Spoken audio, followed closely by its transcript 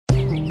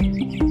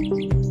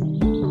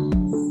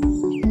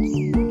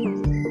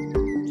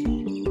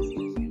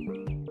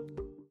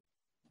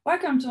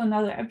Welcome to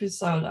another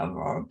episode of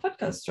our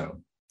podcast show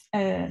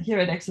here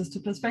at Access to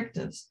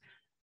Perspectives.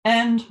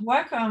 And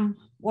welcome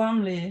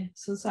warmly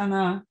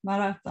Susanna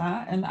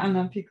Marata and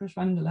Anna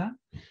Pico-Schwandler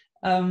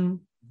from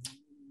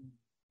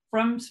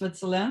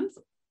Switzerland.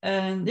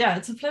 And yeah,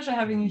 it's a pleasure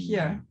having you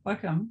here.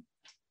 Welcome.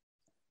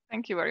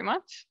 Thank you very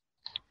much.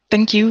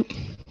 Thank you.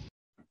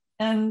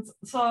 And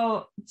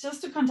so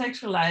just to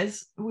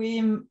contextualize, we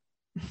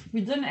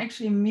didn't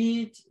actually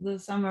meet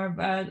this summer,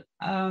 but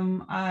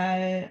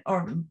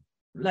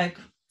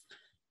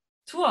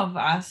two of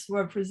us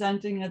were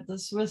presenting at the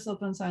Swiss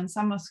Open Science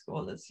Summer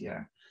School this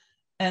year.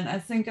 And I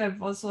think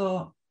I've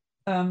also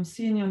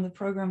seen you in the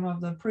program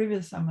of the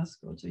previous summer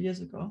school 2 years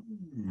ago,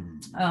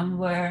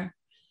 where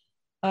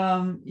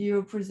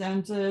you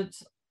presented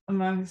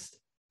amongst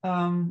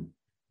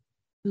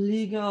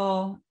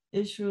legal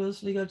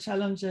issues, legal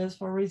challenges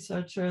for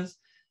researchers,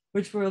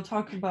 which we'll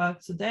talk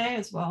about today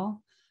as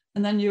well.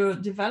 And then you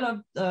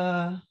developed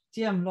the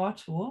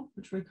DMLawTool,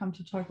 which we'll come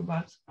to talk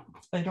about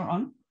later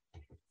on.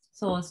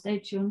 So stay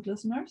tuned,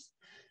 listeners.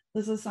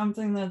 This is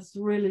something that's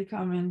really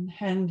come in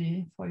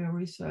handy for your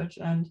research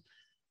and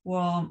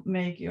will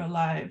make your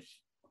life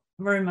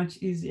very much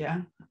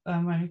easier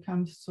when it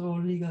comes to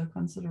legal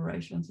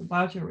considerations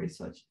about your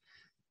research,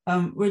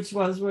 which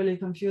was really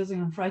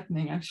confusing and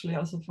frightening, actually,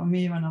 also for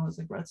me when I was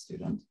a grad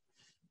student.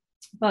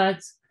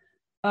 But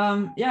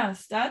yeah,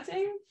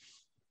 starting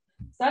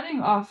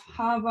off,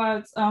 how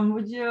about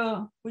would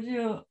you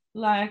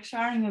like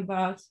sharing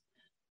about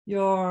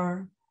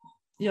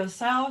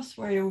yourselves,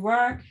 where you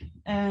work,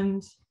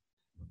 and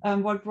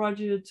what brought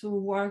you to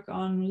work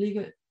on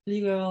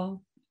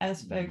legal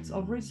aspects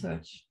of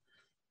research?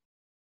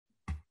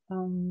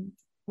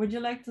 Would you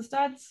like to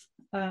start,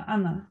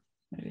 Anna,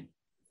 maybe?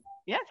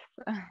 Yes.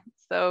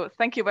 So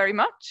thank you very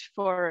much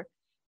for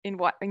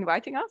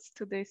inviting us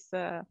to this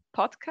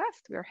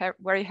podcast. We're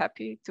very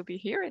happy to be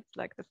here. It's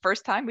like the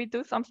first time we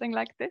do something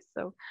like this,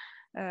 so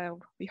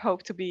we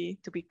hope to be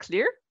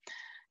clear.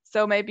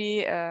 So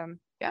maybe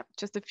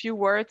just a few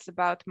words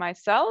about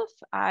myself.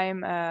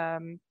 I'm a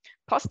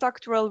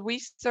postdoctoral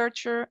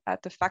researcher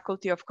at the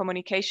Faculty of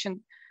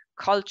Communication,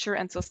 Culture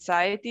and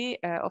Society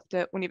of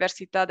the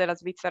Università della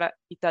Svizzera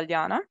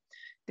italiana.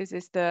 This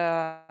is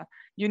the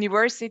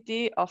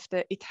university of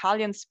the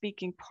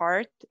Italian-speaking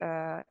part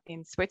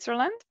in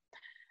Switzerland.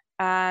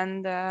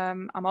 And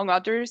among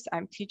others,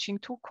 I'm teaching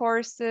 2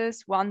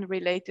 courses, one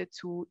related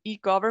to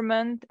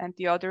e-government and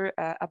the other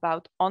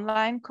about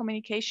online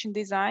communication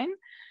design.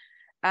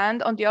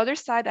 And on the other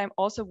side, I'm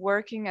also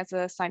working as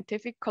a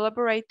scientific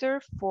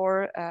collaborator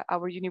for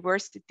our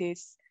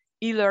university's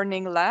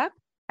e-learning lab.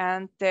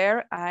 And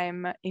there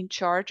I'm in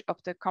charge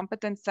of the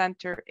Competence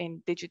Center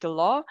in Digital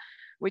Law,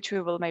 which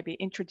we will maybe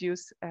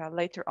introduce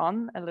later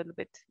on a little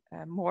bit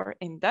more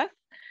in depth.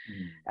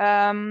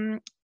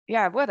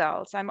 Yeah, what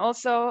else? I'm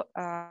also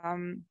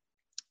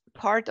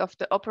part of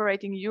the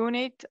operating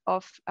unit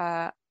of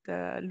the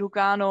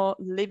Lugano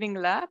Living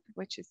Lab,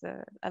 which is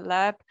a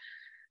lab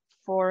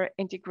for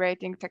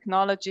integrating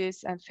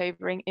technologies and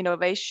favoring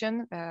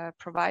innovation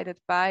provided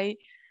by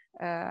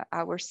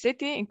our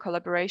city in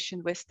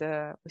collaboration with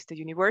the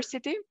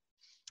university.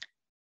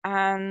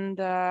 And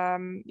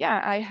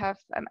yeah,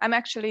 I'm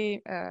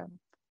actually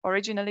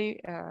originally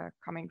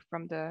coming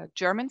from the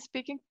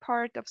German-speaking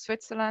part of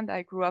Switzerland.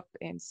 I grew up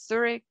in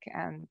Zurich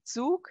and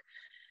Zug,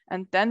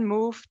 and then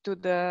moved to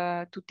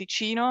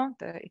Ticino,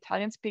 the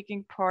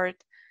Italian-speaking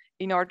part,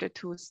 in order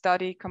to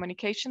study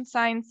communication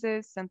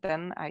sciences. And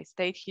then I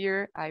stayed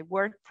here. I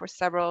worked for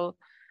several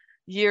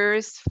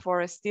years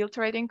for a steel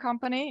trading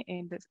company,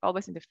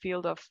 always in the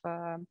field of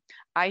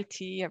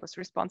IT. I was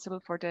responsible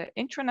for the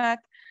intranet.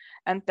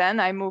 And then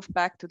I moved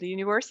back to the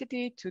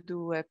university to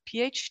do a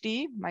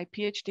PhD. My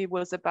PhD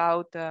was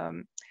about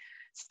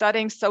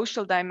studying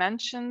social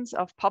dimensions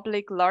of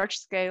public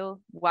large-scale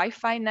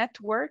Wi-Fi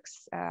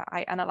networks.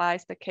 I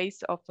analyzed the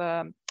case of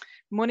a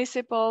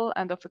municipal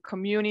and of a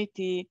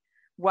community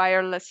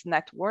wireless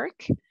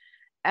network.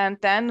 And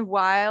then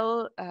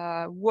while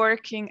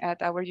working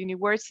at our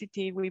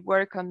university, we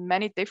work on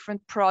many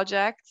different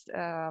projects.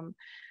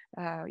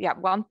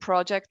 One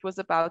project was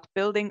about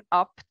building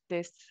up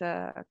this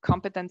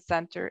competence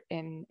center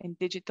in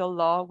digital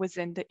law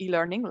within the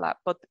e-learning lab,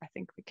 but I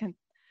think we can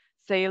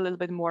say a little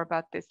bit more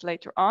about this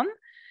later on.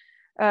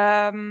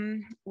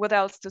 What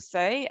else to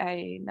say?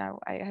 I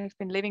have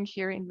been living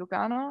here in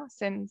Lugano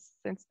since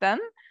then.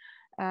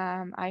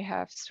 I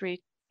have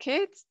 3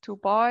 kids, 2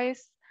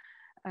 boys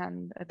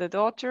and the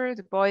daughter.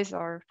 The boys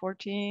are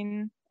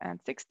 14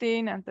 and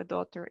 16, and the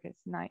daughter is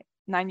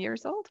 9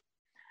 years old.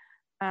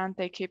 And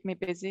they keep me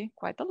busy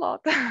quite a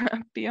lot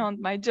beyond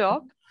my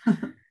job.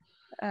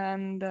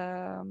 And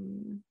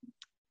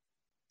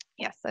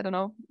yes, I don't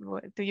know.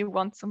 Do you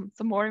want some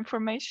more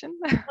information?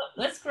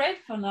 That's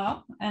great for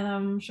now, and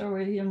I'm sure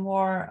we'll hear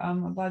more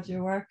about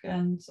your work.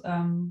 And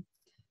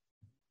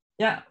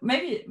yeah,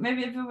 maybe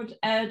if you would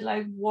add,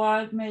 like,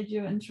 what made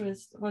you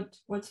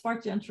what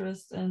sparked your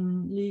interest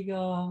in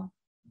legal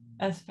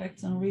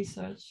aspects and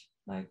research,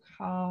 like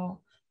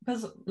how,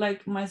 because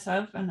like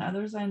myself and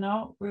others I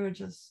know, we were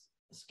just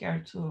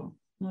scared to,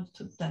 not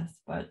to death,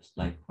 but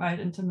like quite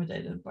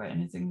intimidated by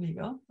anything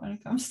legal when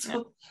it comes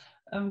to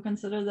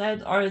consider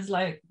that, or it's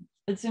like,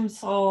 it seems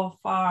so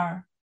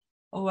far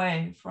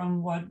away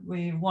from what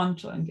we want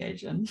to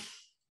engage in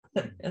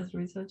as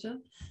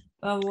researchers.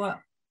 But what?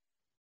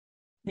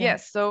 Yeah.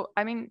 Yes, so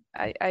I mean,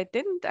 I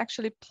didn't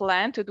actually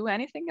plan to do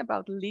anything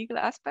about legal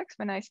aspects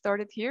when I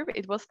started here.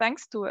 It was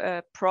thanks to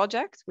a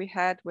project we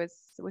had with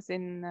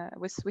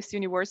Swiss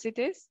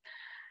universities,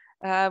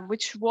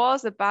 which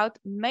was about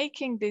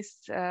making this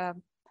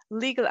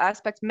legal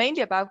aspects,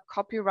 mainly about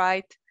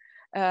copyright,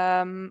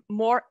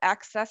 more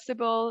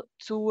accessible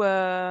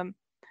to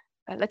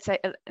let's say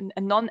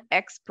a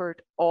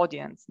non-expert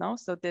audience. No,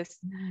 so this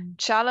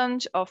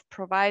challenge of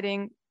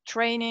providing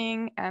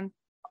training and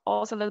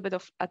also a little bit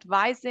of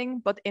advising,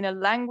 but in a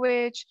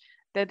language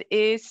that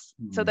is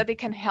so that it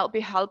can be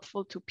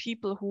helpful to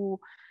people who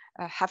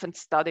haven't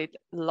studied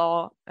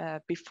law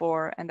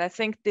before. And I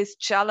think this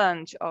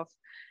challenge of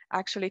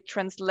actually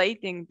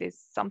translating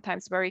this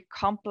sometimes very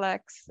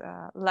complex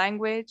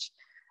language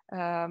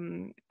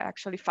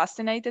actually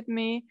fascinated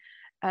me.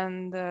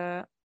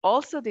 And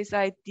also this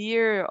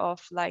idea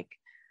of like,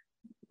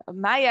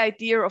 my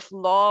idea of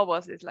law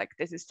was like,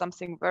 this is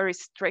something very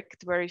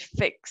strict, very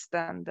fixed,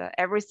 and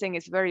everything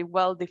is very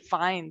well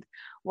defined,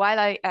 while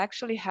I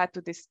actually had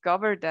to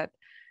discover that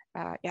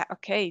yeah,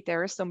 okay,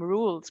 there are some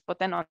rules, but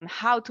then on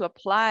how to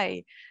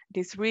apply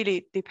this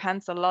really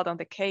depends a lot on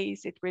the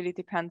case. It really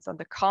depends on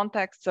the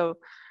context. So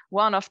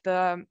one of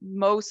the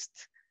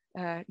most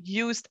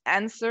used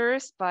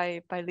answers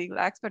by legal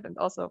experts and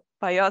also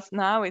by us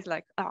now is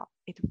like, oh,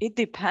 it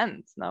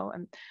depends, no,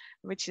 and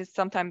which is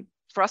sometimes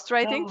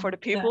frustrating for the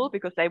people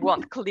because they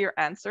want clear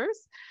answers.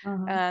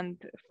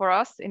 And for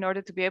us, in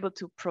order to be able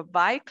to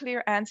provide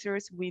clear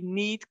answers, we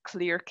need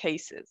clear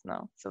cases.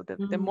 No, so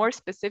the more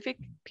specific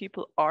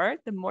people are,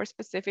 the more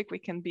specific we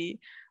can be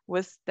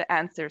with the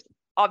answers.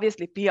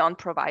 Obviously, beyond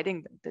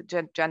providing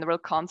the general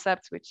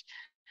concepts, which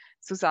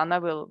Susanna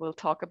will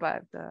talk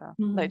about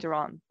later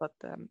on. But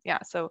yeah,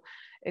 so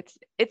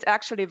it's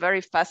actually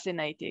very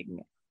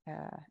fascinating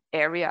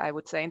area, I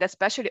would say, and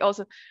especially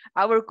also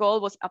our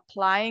goal was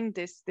applying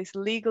this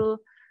legal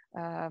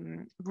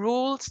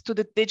rules to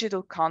the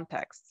digital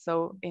context.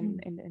 So in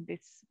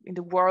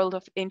the world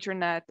of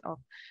internet, of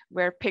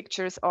where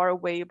pictures are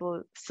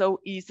available so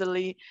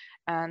easily,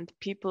 and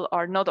people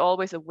are not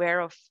always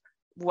aware of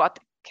what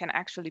can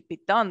actually be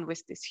done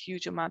with this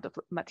huge amount of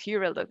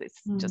material that is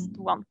just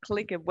one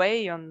click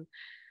away and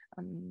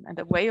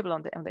available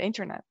on the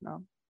internet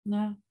now.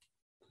 Yeah.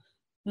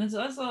 And it's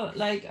also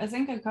like, I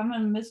think a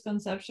common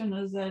misconception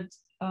is that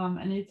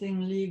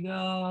anything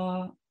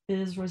legal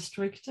is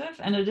restrictive,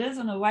 and it is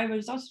in a way, but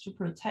it's also to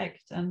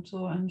protect and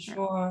to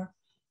ensure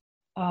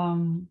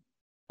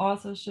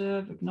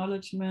authorship,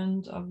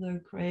 acknowledgement of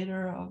the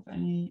creator of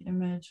any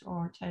image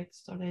or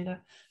text or data.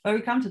 But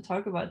we come to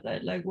talk about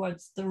that, like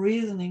what's the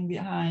reasoning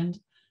behind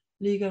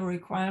legal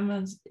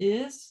requirements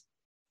is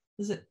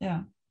it,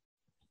 yeah.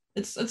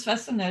 It's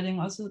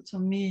fascinating also to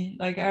me.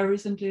 Like I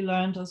recently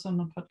learned also on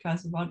a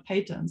podcast about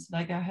patents.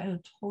 Like I had a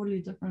totally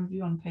different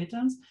view on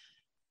patents,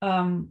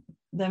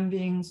 them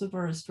being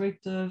super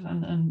restrictive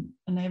and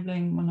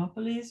enabling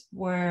monopolies,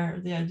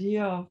 where the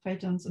idea of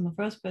patents in the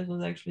first place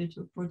was actually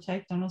to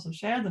protect and also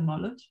share the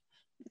knowledge,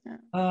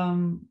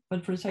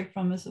 but protect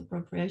from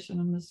misappropriation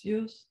and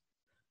misuse.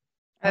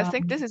 I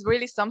think this is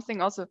really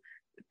something also,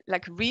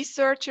 like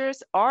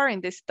researchers are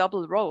in this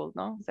double role,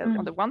 no? So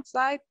on the one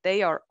side,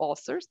 they are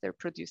authors, they're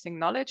producing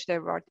knowledge,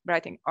 they're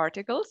writing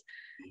articles.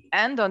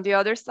 And on the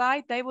other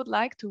side, they would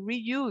like to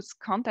reuse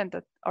content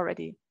that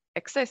already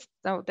exists.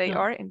 So they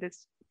are in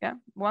this, on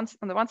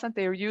the one side,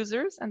 they're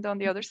users, and on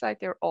the other side,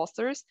 they're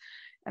authors.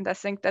 And I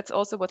think that's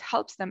also what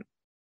helps them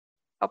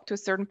up to a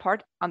certain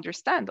part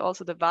understand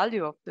also the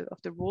value of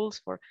the rules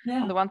for,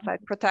 on the one side,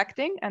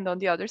 protecting, and on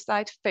the other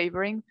side,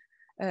 favoring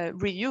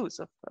reuse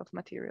of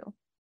material.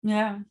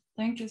 Yeah,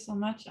 thank you so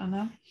much,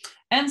 Anna.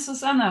 And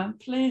Susanna,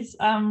 please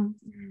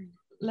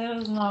let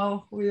us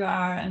know who you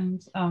are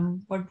and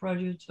what brought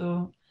you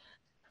to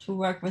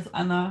work with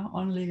Anna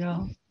on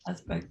legal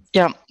aspects.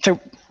 Yeah, so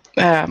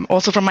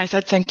also from my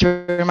side, thank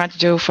you very much,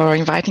 Joe, for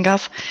inviting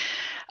us.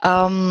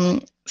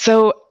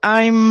 So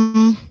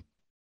I'm,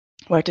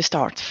 where to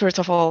start? First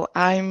of all,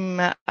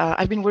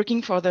 I've been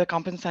working for the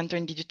Competence Center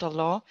in Digital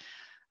Law,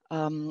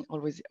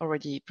 always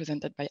already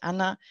presented by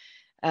Anna.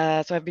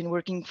 So I've been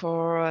working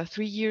for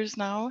 3 years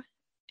now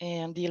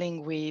and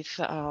dealing with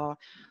the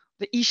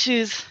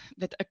issues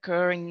that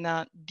occur in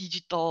the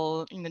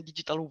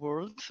digital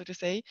world, so to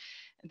say.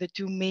 The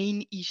two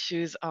main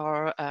issues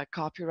are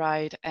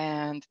copyright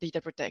and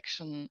data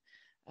protection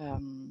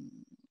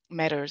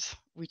matters,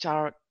 which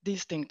are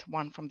distinct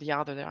one from the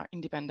other. They are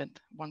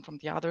independent one from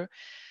the other.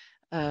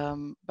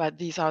 But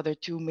these are the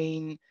two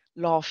main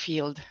law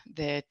fields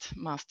that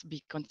must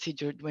be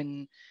considered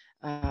when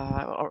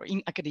or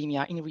in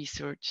academia, in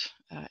research,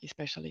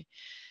 especially.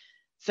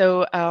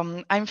 So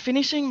I'm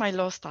finishing my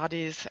law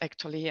studies,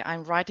 actually.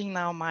 I'm writing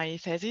now my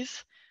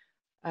thesis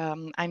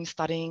I'm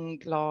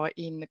studying law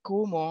in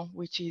Como,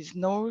 which is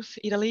North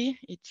Italy.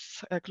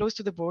 It's close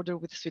to the border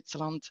with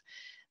Switzerland.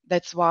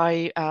 That's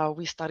why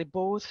we study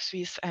both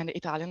Swiss and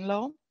Italian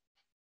law,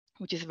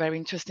 which is very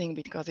interesting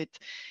because it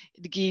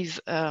gives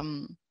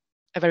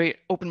a very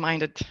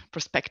open-minded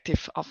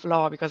perspective of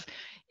law, because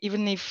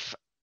even if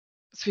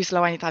Swiss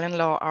law and Italian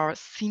law are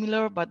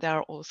similar, but they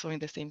are also in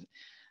the same,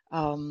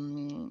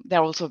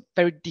 they're also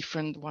very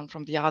different one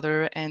from the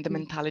other, and the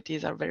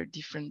mentalities are very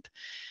different.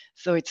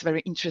 So it's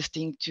very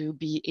interesting to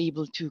be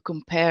able to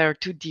compare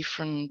two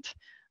different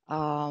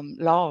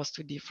laws,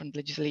 two different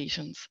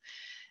legislations.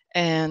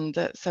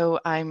 And so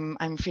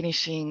I'm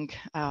finishing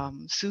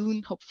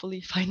soon,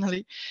 hopefully,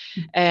 finally.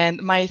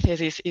 And my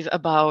thesis is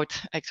about,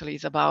 actually,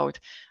 is about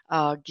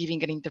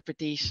giving an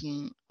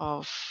interpretation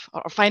of,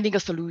 or finding a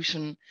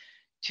solution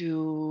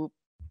to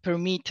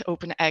permit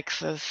open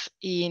access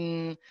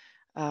in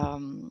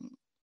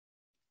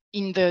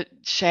the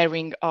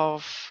sharing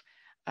of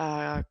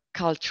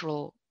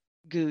cultural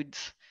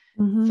goods.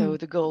 So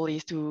the goal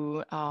is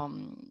to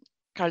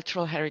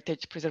cultural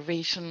heritage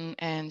preservation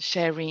and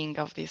sharing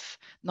of this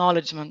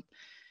knowledge,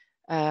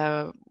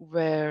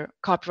 where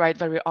copyright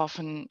very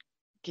often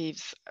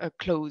gives a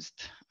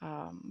closed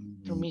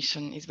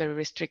permission, is very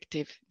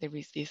restrictive. There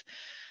is this,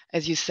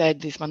 as you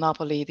said, this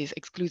monopoly, this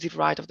exclusive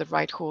right of the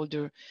right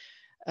holder,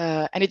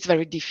 and it's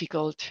very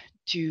difficult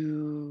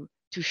to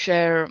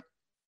share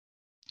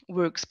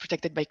works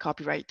protected by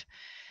copyright.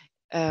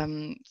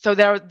 So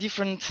there are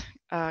different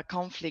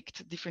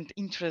different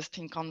interests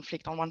in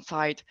conflict. On one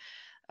side,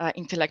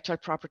 intellectual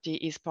property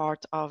is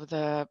part of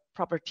the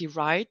property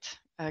right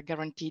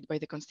guaranteed by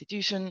the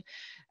Constitution,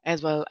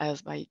 as well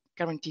as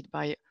guaranteed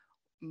by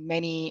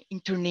many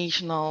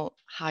international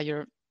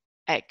higher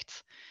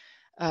acts.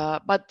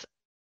 But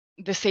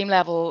the same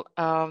level,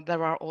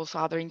 there are also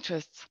other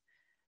interests,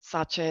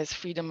 such as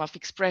freedom of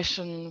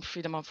expression,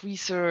 freedom of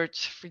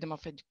research, freedom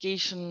of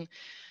education,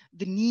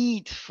 the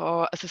need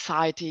for a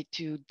society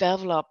to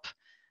develop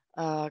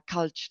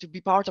culture, to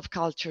be part of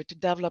culture, to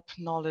develop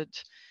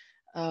knowledge.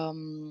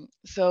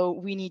 So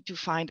we need to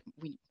find,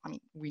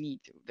 the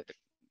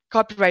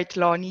copyright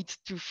law needs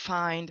to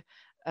find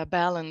a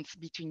balance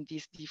between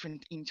these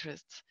different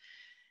interests.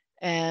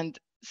 And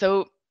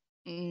so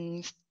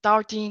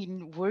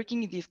starting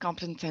working in this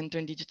competence center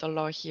in digital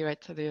law here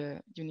at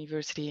the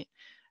Università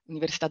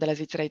della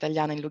Svizzera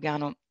Italiana in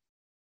Lugano,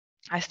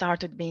 I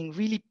started being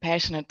really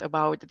passionate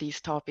about this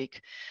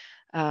topic,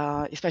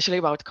 especially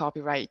about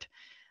copyright.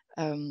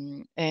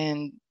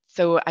 And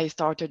so I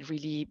started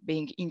really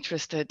being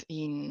interested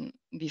in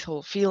this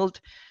whole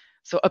field.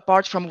 So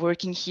apart from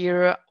working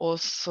here,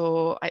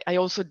 also I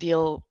also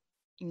deal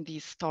in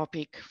this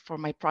topic for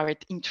my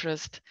private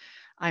interest.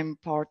 I'm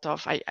part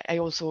of, I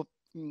also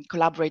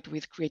collaborate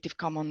with Creative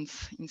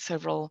Commons in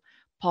several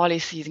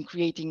policies, in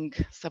creating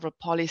several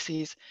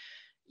policies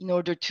in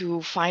order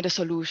to find a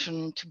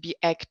solution to be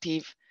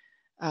active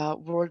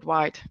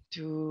worldwide,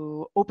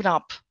 to open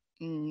up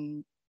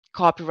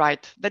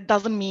copyright. That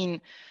doesn't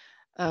mean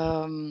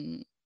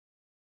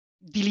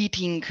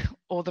deleting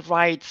all the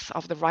rights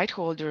of the right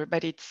holder,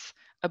 but it's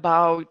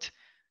about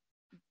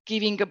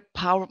giving a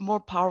more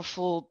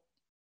powerful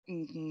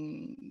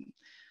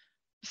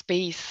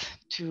space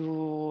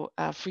to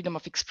freedom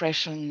of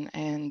expression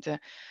and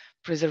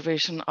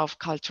preservation of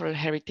cultural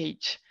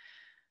heritage.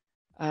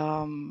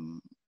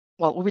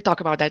 Well, we'll talk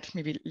about that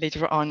maybe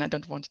later on. I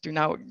don't want to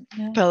now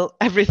tell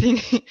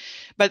everything,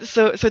 but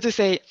so to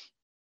say,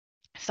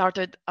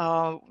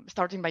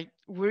 starting by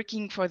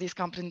working for this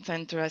competence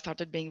center, I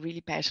started being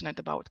really passionate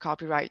about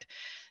copyright.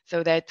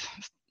 So that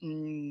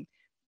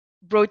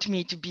brought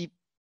me to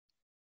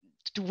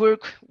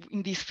work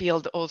in this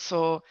field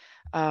also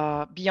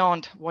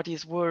beyond what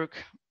is work,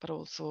 but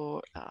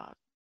also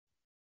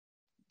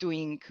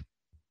being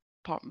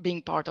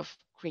part of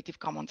Creative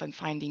Commons and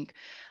finding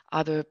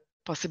other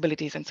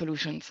possibilities and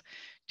solutions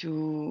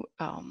to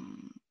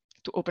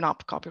open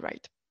up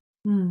copyright.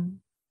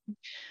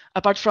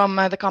 Apart from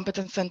the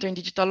Competence Center in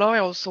Digital Law, I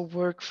also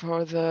work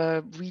for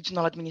the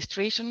regional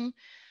administration,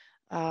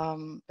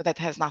 but that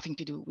has nothing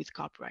to do with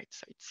copyright.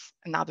 So it's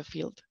another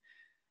field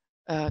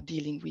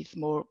dealing with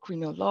more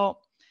criminal law.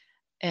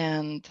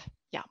 And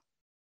yeah.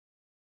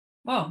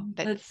 Well,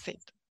 that's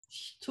it.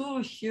 Two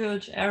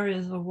huge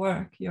areas of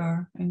work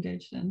you're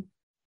engaged in.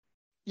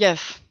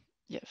 Yes.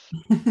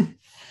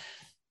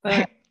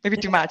 But, maybe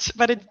too much,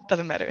 but it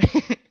doesn't matter.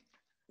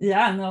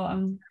 Yeah,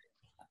 no,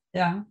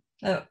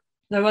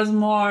 there was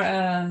more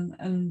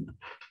an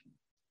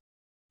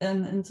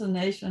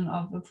intonation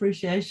of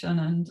appreciation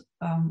and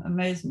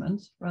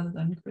amazement rather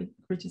than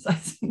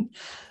criticizing.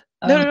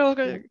 No,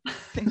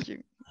 thank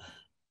you.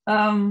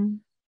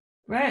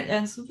 Great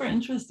and super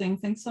interesting.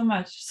 Thanks so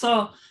much.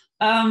 So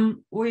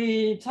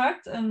we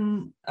talked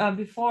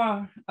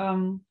before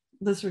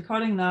this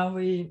recording now,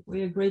 we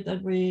agreed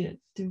that we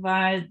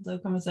divide the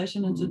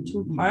conversation into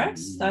two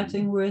parts,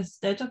 starting with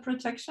data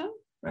protection,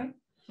 right?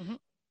 Mm-hmm.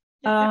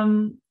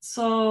 Yeah.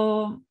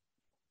 So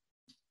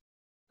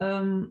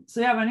So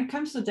yeah, when it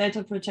comes to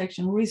data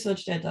protection,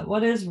 research data,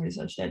 what is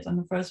research data in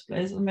the first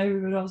place? And maybe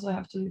we would also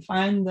have to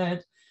define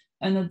that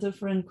and the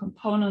different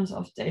components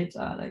of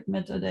data, like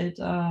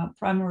metadata,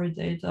 primary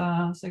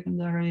data,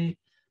 secondary,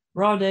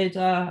 raw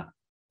data.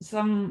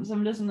 Some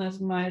listeners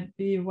might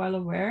be well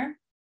aware,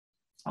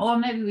 or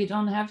maybe we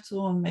don't have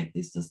to make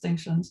these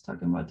distinctions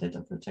talking about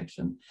data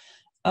protection.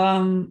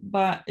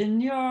 But in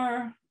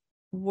your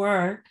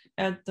work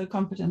at the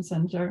Competence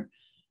Center,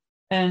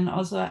 and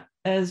also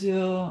as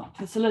you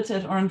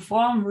facilitate or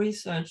inform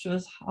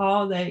researchers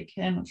how they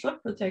can or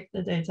should protect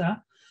the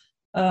data,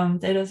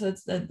 data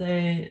sets that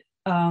they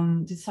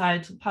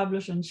decide to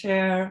publish and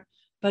share,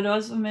 but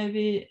also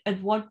maybe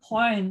at what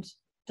point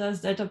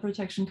does data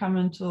protection come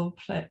into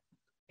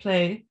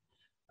play?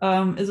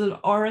 Is it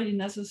already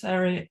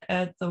necessary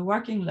at the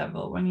working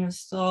level when you're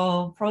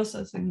still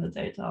processing the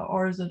data,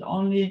 or is it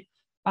only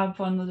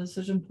upon the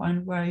decision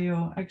point where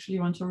you actually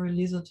want to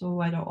release it to a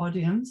wider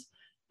audience?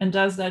 And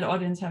does that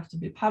audience have to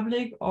be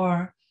public,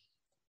 or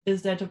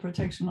is data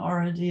protection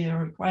already a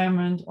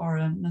requirement or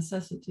a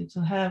necessity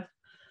to have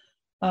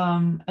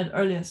at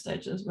earlier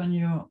stages when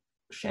you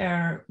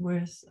share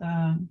with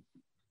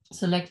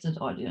selected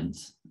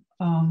audience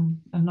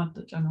and not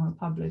the general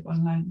public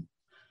online?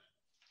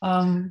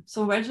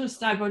 So where to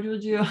start? What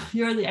would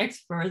you're the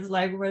experts,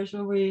 like where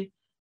should we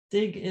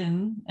dig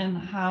in, and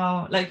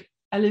how, like,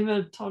 I leave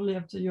it totally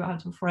up to you how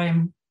to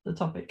frame the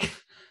topic.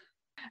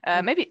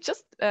 Maybe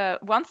just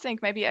one thing,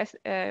 maybe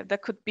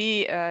that could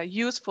be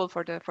useful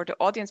for the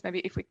audience. Maybe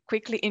if we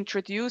quickly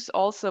introduce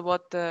also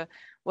what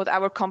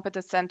our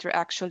competence center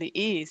actually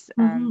is,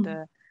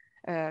 and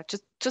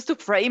just to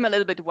frame a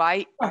little bit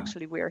why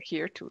actually we're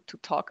here to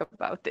talk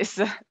about this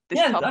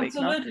yeah, topic.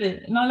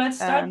 Absolutely. No, let's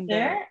start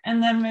there,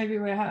 and then maybe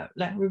we have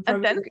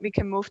and then we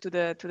can move to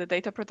the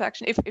data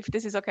protection if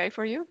this is okay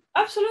for you.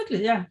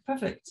 Absolutely, yeah,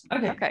 perfect.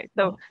 Okay.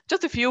 So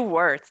just a few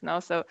words now.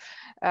 So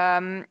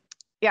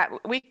yeah,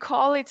 we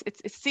call it's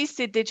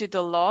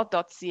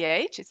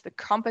CCdigitallaw.ch. It's the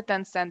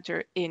Competence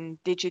Center in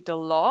Digital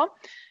Law.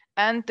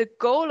 And the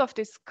goal of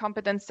this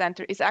Competence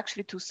Center is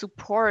actually to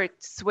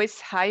support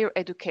Swiss higher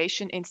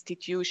education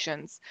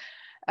institutions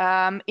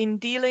in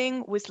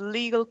dealing with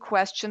legal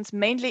questions,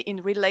 mainly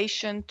in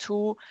relation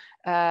to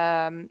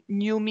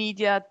new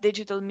media, the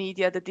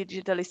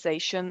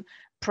digitalization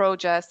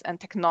projects and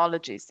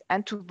technologies,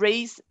 and to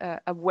raise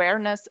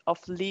awareness of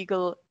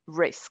legal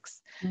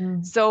risks.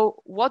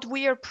 So what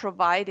we are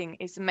providing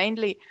is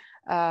mainly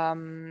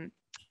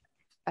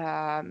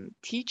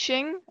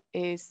teaching,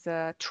 is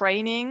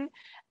training,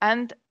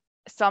 and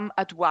some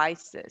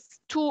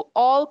advices to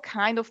all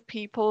kind of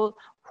people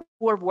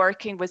who are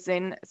working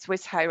within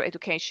Swiss higher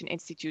education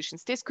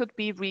institutions. This could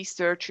be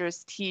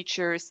researchers,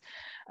 teachers,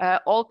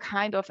 all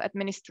kind of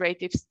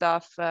administrative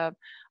stuff. A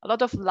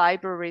lot of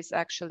libraries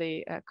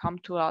actually come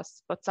to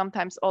us, but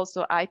sometimes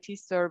also IT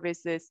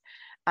services.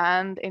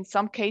 And in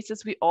some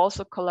cases, we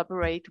also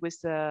collaborate with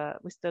the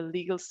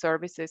legal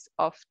services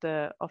of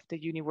the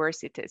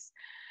universities.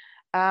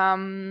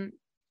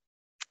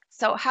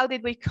 So how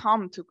did we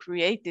come to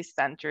create this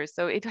center?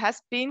 So it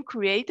has been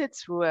created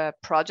through a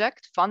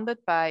project funded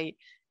by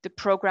the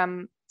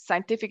program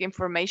Scientific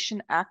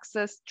Information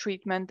Access,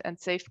 Treatment and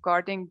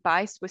Safeguarding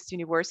by Swiss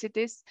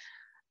universities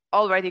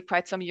already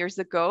quite some years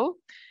ago.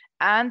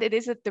 And it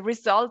is the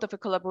result of a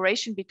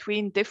collaboration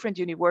between different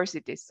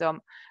universities.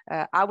 So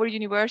our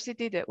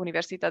university, the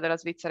Università della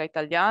Svizzera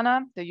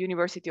Italiana, the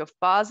University of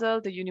Basel,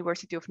 the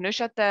University of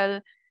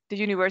Neuchâtel, the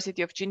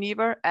University of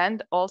Geneva,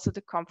 and also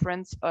the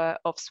Conference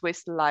of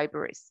Swiss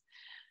Libraries.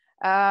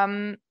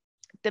 The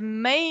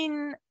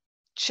main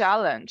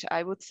challenge,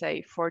 I would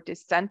say, for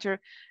this center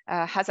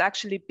has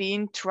actually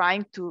been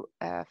trying to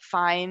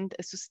find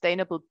a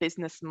sustainable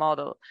business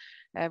model.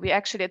 We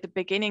actually at the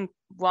beginning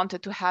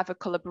wanted to have a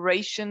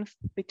collaboration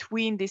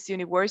between these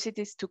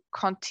universities to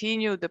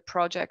continue the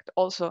project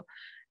also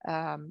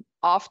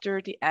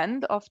after the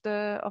end of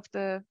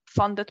the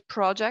funded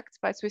projects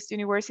by Swiss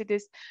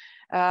universities.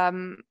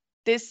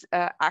 This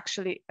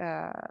actually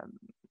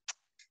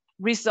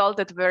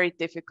resulted very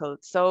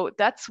difficult. So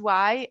that's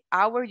why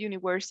our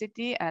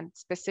university, and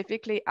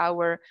specifically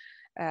our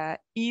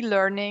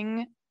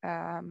e-learning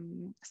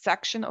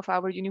section of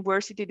our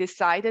university,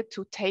 decided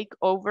to take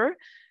over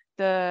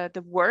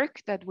the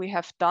work that we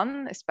have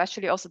done,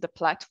 especially also the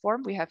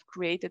platform. We have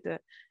created a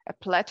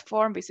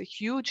platform with a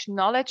huge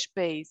knowledge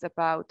base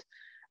about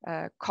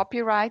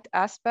copyright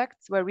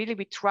aspects, where really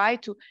we try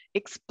to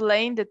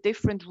explain the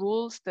different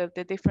rules, the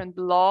different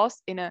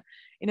laws in a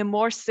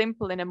more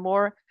simple, in a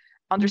more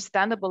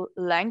understandable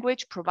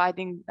language,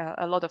 providing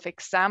a lot of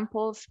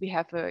examples. We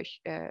have a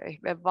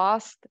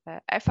vast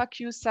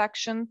FAQ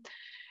section.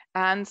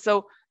 And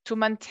so to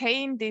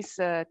maintain this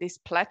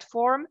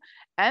platform,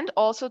 and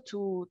also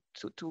to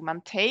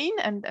maintain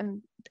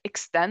and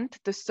extend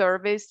the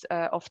service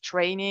of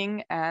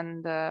training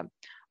and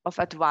of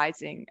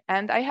advising.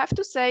 And I have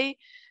to say,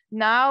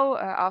 now,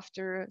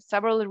 after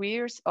several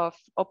years of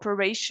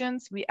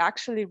operations, we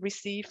actually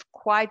receive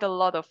quite a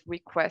lot of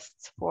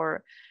requests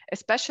for,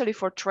 especially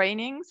for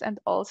trainings and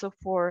also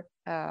for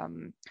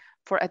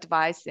for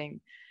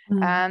advising.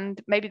 And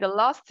maybe the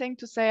last thing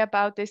to say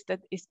about this,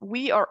 that is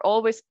we are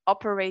always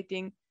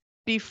operating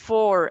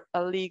before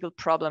a legal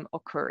problem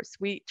occurs.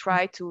 We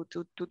try to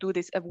do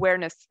this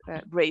awareness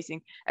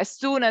raising. As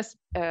soon as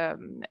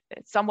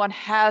someone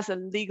has a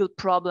legal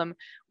problem,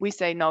 we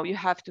say, no, you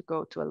have to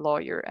go to a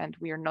lawyer, and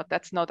we are not,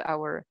 that's not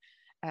our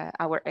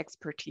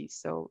expertise.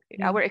 So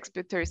our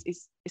expertise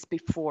is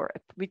before.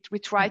 We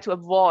try to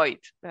avoid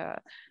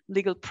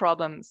legal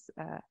problems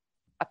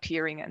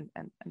appearing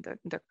and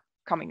the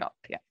coming up.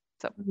 Yeah.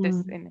 So this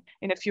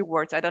in a few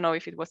words. I don't know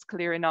if it was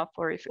clear enough,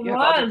 or if you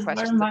have other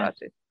questions about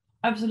it.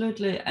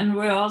 Absolutely. And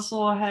we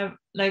also have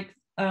like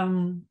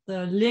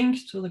the link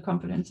to the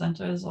Competence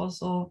Center is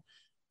also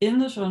in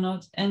the show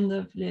notes and the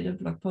affiliated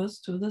blog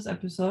post to this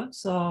episode.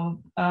 So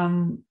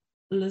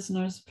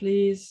listeners,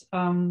 please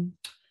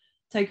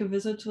take a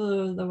visit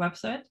to the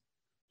website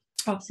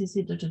of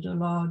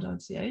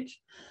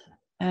CCdigitallaw.ch,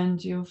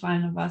 and you'll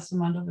find a vast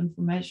amount of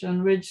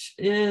information which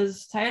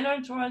is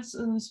tailored towards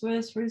a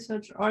Swiss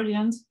research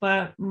audience,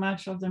 but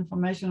much of the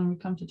information we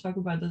come to talk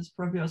about is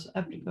probably also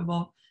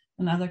applicable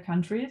in other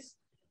countries.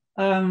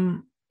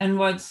 And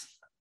what's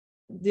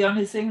the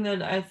only thing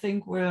that I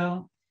think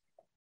we'll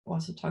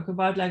also talk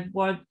about, like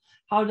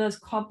how does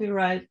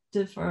copyright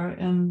differ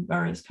in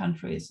various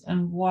countries,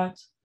 and what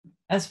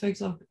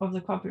aspects of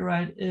the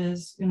copyright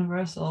is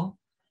universal,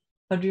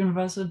 but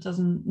universal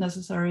doesn't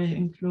necessarily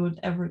include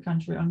every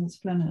country on this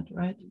planet,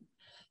 right?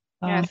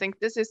 Yeah, I think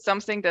this is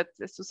something that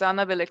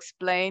Susanna will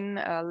explain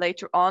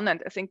later on,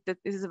 and I think that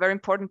this is a very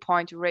important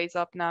point to raise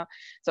up now.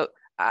 So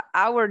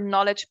our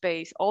knowledge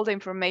base, all the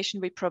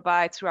information we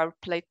provide through our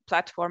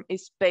platform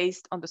is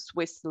based on the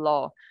Swiss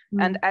law.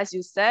 And as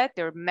you said,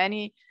 there are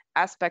many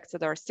aspects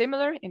that are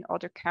similar in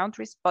other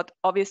countries, but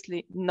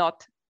obviously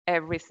not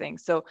everything.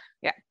 So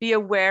yeah, be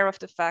aware of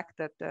the fact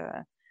that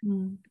the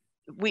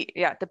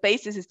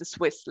basis is the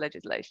Swiss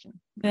legislation.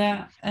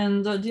 Yeah,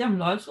 and the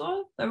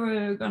DMLawTool that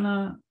we're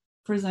gonna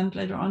present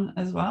later on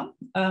as well,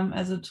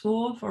 as a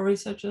tool for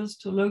researchers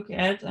to look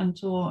at and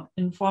to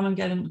inform and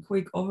get a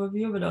quick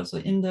overview, but also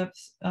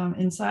in-depth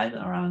insight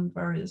around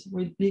various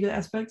legal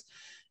aspects,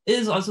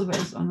 is also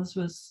based on the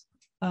Swiss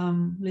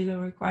legal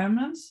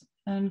requirements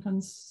and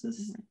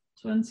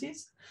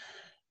consistencies.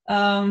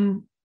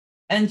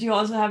 And you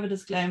also have a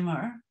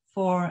disclaimer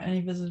for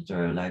any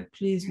visitor, like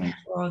please make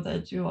sure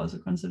that you also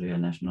consider your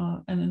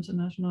national and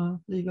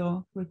international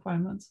legal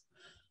requirements.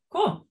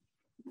 Cool.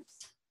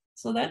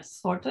 So that's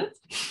sorted.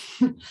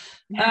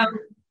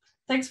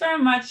 Thanks very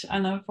much,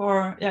 Anna,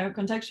 for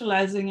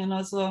contextualizing, and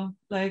also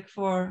like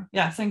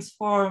thanks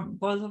for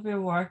both of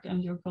your work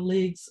and your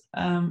colleagues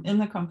in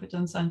the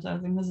Competence Center. I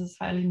think this is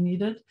highly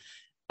needed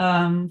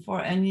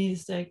for any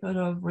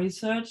stakeholder of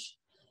research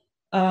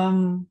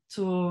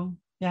to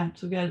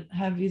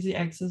have easy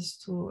access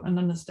to an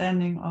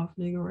understanding of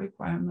legal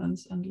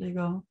requirements and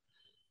legal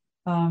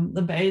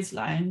the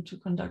baseline to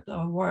conduct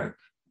our work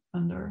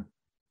under.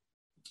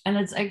 And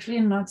it's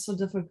actually not so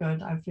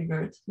difficult, I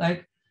figured.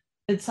 Like,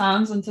 it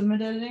sounds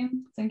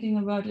intimidating thinking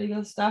about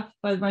legal stuff,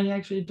 but when you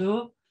actually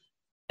do,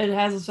 it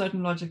has a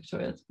certain logic to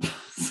it.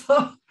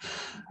 So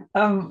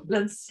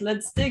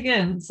let's dig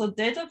in. So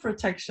data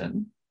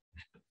protection.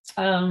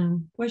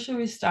 Where should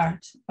we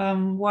start?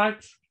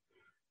 What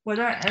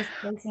are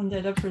aspects on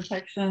data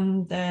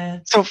protection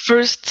that? So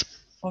first,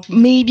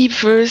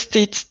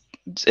 it's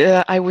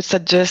I would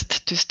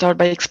suggest to start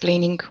by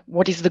explaining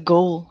what is the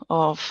goal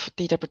of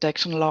data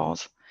protection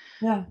laws.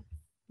 Yeah.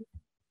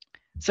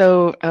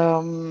 So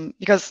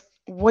because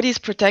what is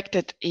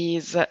protected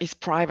is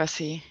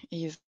privacy,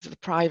 is the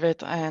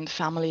private and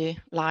family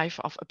life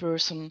of a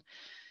person,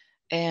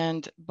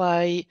 and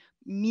by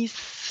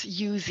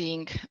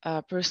misusing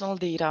personal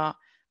data,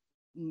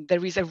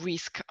 there is a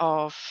risk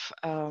of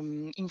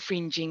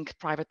infringing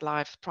private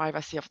life,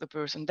 privacy of the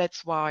person.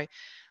 That's why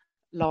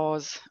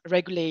laws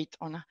regulate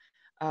on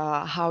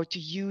how to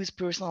use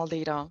personal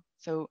data.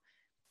 So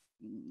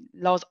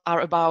laws are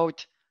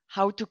about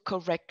how to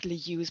correctly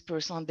use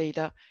personal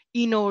data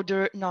in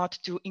order not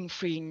to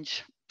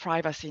infringe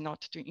privacy,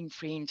 not to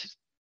infringe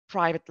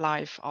private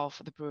life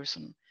of the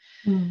person.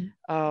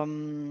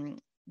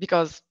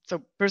 Because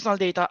so personal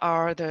data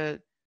are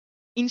the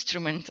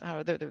instrument,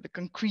 the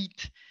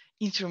concrete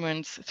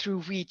instruments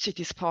through which it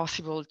is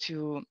possible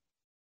to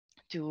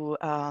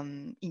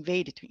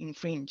invade, to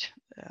infringe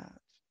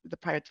the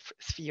private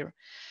sphere.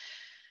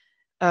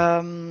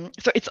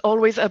 So it's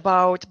always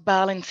about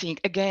balancing,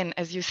 again,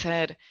 as you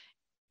said,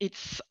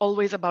 it's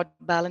always about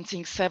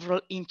balancing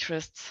several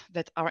interests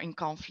that are in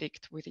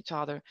conflict with each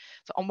other.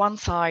 So on one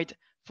side,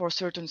 for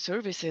certain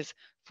services,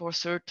 for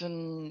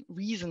certain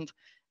reasons,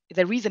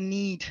 there is a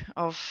need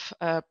of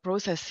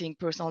processing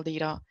personal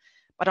data.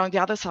 But on the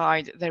other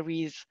side, there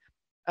is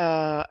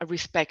a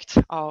respect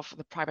of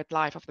the private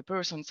life of the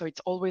person. So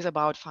it's always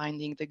about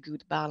finding the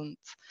good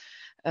balance,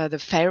 the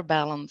fair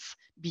balance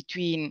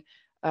between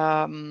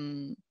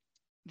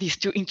these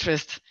two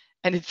interests.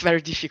 And it's very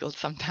difficult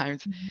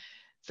sometimes.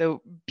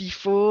 So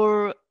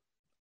before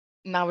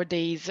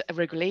nowadays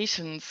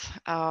regulations,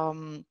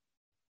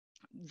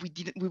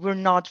 we were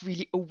not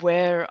really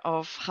aware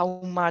of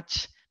how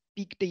much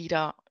big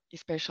data,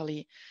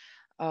 especially,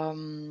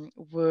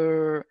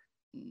 were,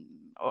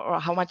 or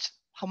how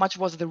much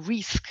was the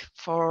risk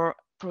for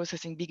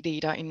processing big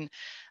data in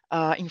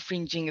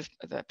infringing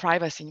the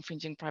privacy,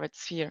 infringing private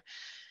sphere.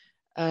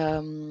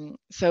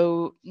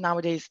 So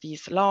nowadays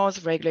these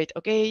laws regulate,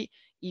 okay,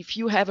 if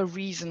you have a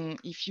reason,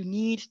 if you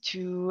need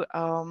to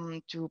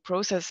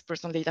process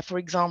personal data, for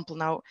example,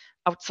 now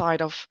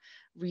outside of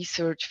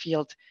research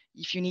field,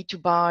 if you need to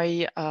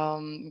buy,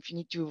 if you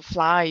need to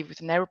fly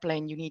with an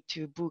airplane, you need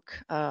to book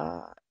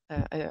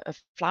a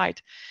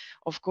flight.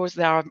 Of course,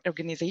 there are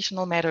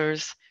organizational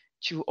matters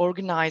to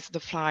organize the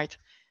flight.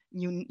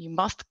 You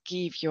must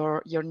give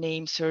your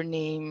name,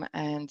 surname,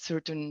 and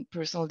certain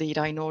personal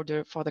data in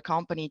order for the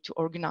company to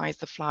organize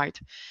the flight,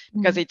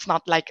 because it's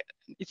not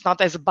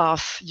as a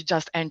bus, you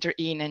just enter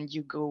in and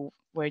you go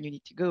where you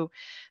need to go.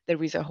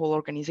 There is a whole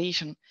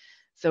organization.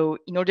 So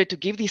in order to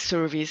give this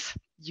service,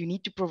 you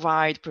need to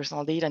provide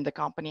personal data, and the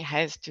company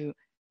has to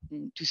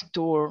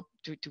store,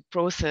 to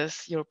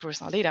process your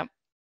personal data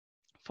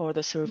for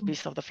the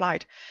service of the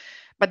flight.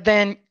 But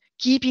then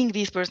keeping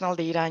these personal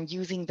data and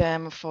using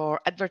them for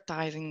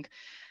advertising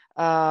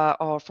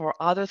or for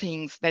other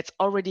things, that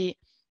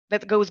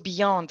goes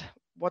beyond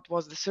what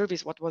was the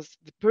service, what was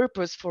the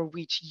purpose for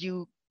which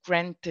you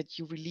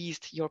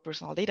released your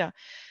personal data.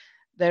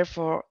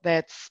 Therefore,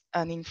 that's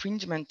an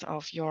infringement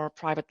of your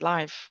private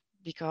life,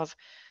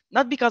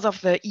 not because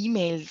of the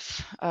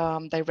emails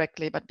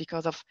directly, but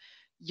because of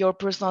your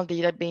personal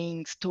data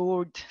being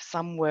stored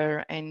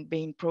somewhere and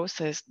being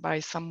processed by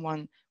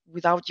someone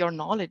without your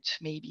knowledge,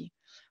 maybe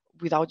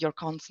without your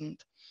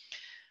consent.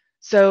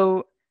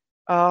 So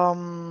there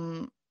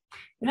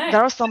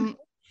are some.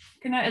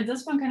 At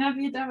this point, can I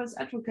be devil's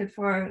advocate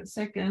for a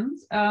second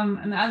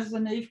and ask a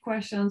naive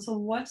question? So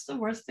what's the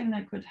worst thing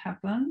that could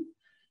happen?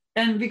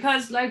 And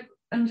because like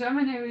in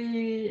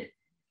Germany,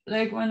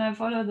 when I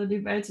follow the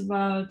debates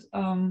about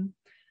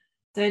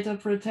data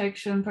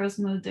protection,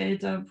 personal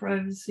data,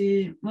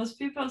 privacy, most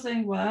people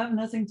think, well, I have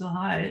nothing to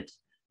hide.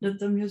 Let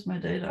them use my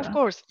data. Of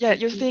course, yeah.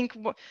 You think,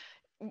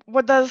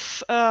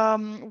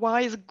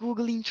 why is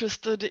Google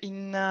interested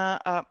in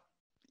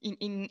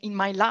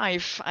my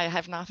life? I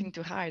have nothing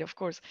to hide, of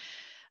course.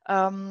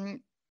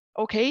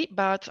 Okay,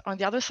 but on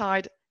the other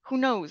side, who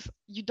knows?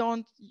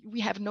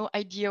 We have no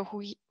idea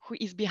who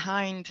is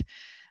behind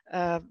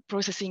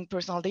processing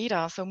personal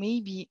data. So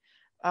maybe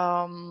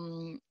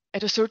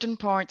at a certain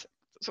point,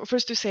 so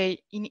first to say,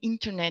 in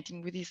internet,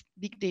 with this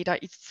big data,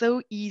 it's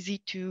so easy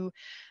to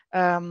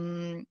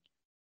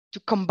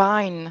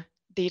combine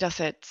data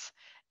sets,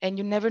 and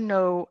you never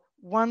know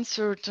one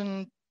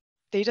certain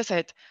data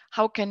set,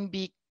 how can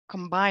be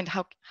combined,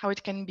 how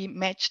it can be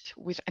matched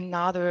with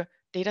another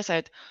data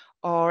set,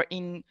 or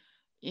in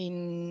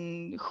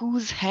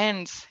whose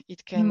hands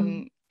it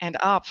can end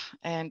up,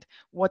 and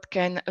what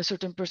can a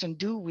certain person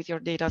do with your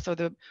data. So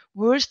the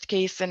worst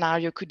case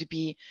scenario could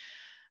be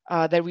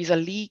there is a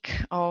leak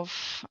of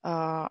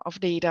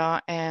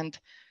data, and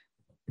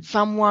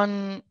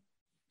someone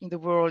in the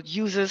world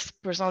uses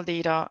personal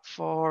data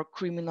for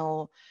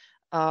criminal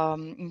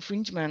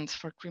infringements,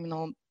 for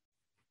criminal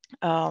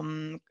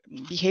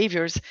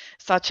behaviors,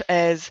 such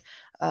as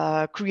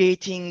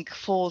creating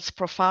false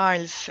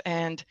profiles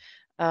and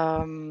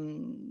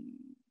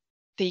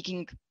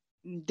taking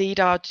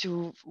data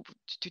to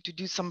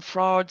do some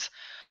frauds,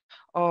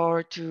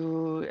 or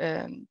to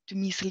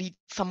mislead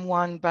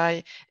someone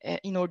by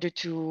in order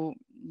to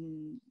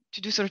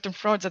do certain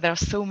frauds. There are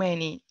so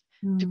many,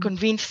 to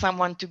convince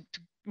someone to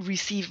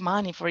receive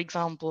money, for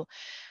example.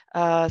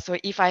 So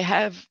if I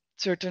have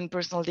certain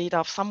personal data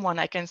of someone,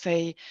 I can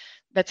say,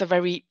 that's a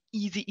very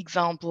easy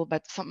example,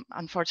 but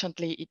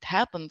unfortunately it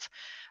happens.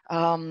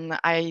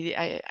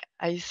 I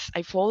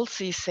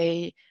falsely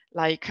say,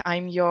 like,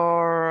 I'm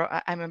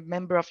a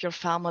member of your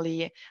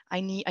family,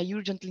 I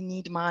urgently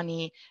need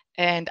money,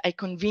 and I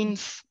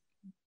convince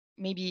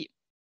maybe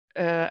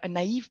a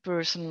naive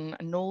person,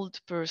 an old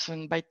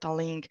person, by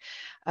telling,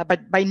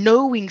 but by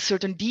knowing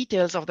certain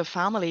details of the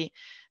family,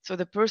 so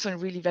the person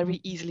really very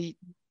easily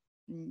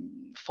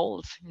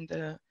falls in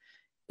the.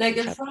 Like,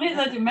 it's funny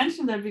that you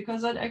mentioned that,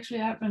 because that actually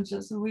happened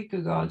just a week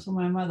ago to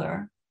my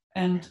mother.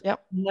 And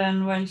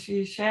then when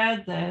she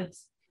shared that,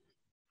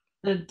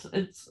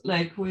 it's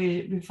like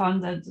we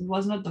found that it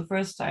was not the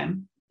first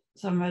time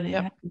somebody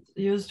had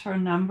used her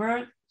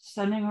number,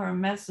 sending her a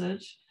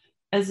message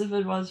as if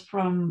it was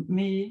from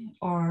me,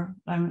 or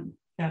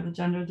the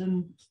gender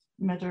didn't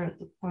matter at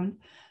the point,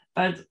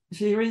 but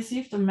she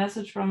received a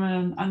message from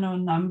an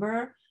unknown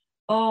number.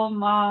 Oh,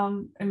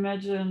 mom,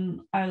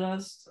 imagine I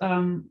lost,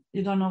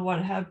 you don't know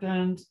what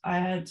happened. I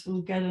had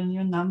to get a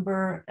new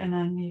number and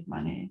I need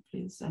money.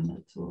 Please send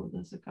it to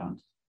this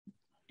account.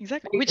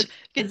 Exactly, which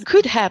it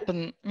could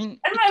happen. I mean,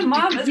 and my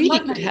mom it really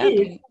could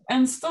happen.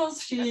 And still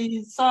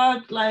she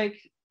thought,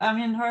 like, I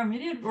mean, her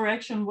immediate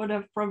reaction would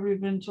have probably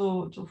been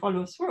to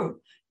follow through.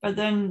 But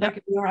then,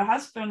 like, her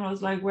husband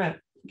was like, well,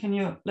 can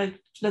you like,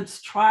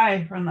 let's try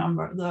her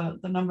number,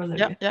 the number that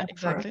we have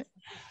exactly.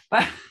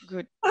 But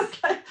good.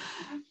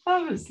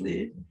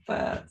 Obviously,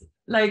 but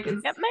like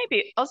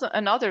maybe also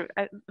another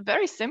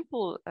very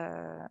simple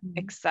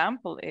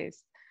example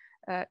is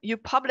you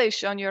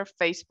publish on your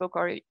Facebook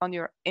or on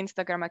your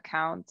Instagram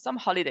account some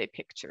holiday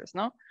pictures,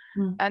 no?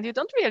 And you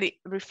don't really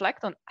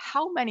reflect on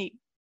how many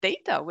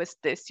data with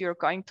this you're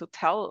going to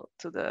tell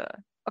to the,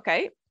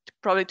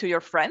 probably to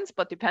your friends,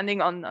 but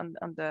depending on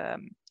the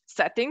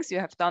settings you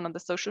have done on the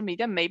social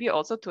media, maybe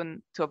also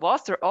to a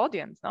vaster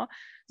audience, no?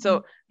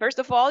 So first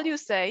of all, you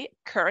say,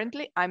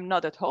 currently I'm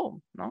not at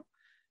home, no?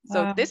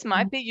 So this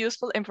might be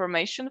useful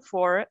information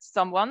for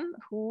someone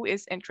who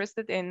is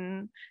interested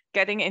in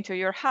getting into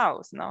your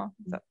house, no?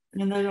 So,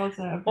 and that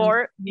also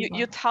or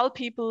you tell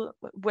people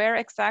where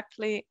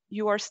exactly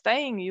you are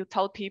staying. You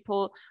tell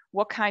people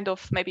what kind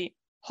of maybe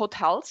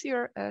hotels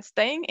you're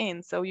staying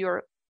in. So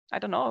you're, I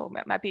don't know,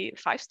 maybe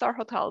 5-star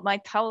hotel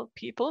might tell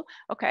people,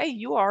 okay,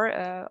 you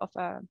are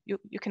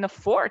you can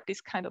afford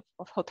this kind of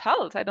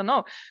hotels. I don't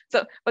know.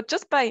 So, but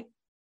just by,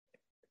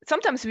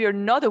 sometimes we are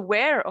not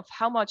aware of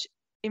how much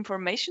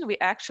information we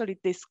actually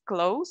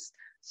disclose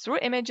through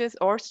images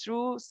or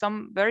through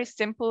some very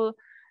simple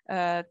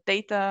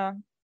data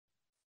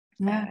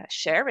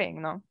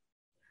sharing, no?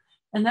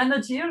 And then the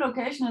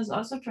geolocation is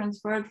also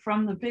transferred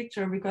from the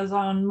picture, because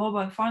on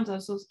mobile phones,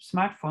 also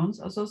smartphones,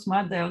 are so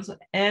smart, they also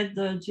add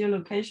the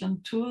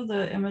geolocation to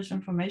the image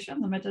information,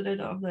 the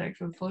metadata of the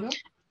actual photo.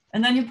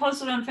 And then you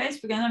post it on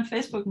Facebook, and then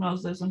Facebook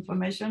knows this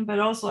information, but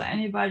also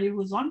anybody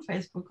who's on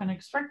Facebook can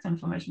extract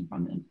information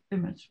from the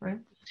image, right?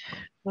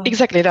 So.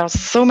 Exactly, there's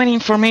so many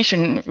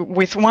information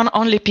with one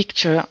only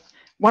picture.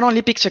 One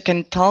only picture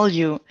can tell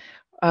you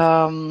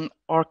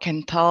or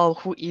can tell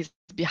who is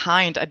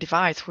behind a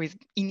device, who is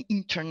in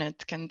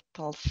internet, can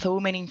tell so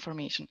many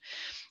information.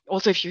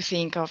 Also, if you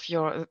think of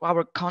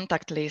our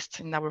contact list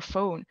in our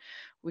phone,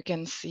 we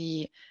can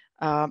see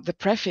the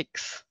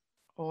prefix,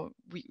 or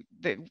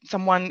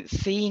someone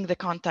seeing the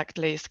contact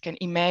list can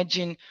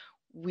imagine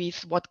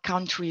with what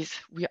countries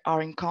we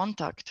are in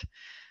contact.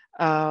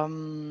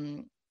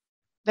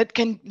 That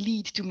can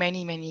lead to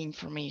many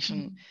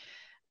information,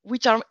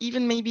 which are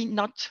even maybe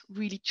not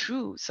really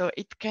true. So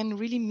it can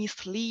really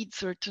mislead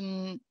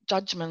certain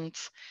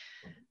judgments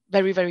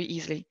very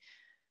easily.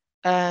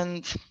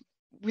 And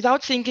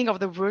without thinking of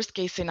the worst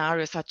case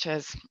scenario, such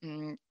as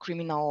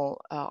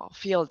criminal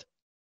field,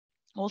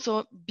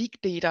 also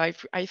big data,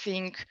 I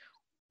think,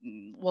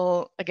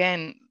 well,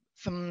 again,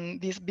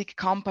 these big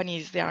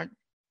companies,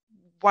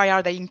 why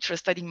are they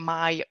interested in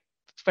my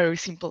very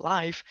simple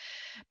life?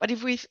 But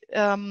if we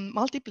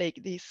multiply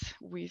this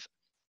with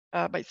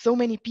by so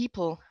many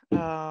people,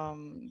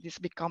 these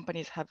big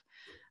companies have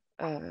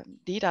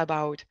data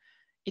about,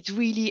 it's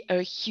really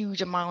a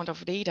huge amount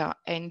of data,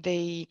 and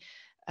they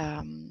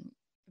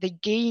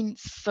gain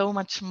so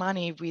much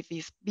money with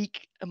this big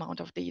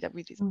amount of data,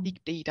 with this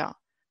big data.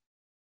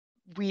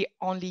 We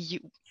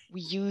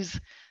use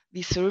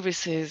these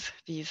services,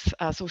 these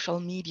social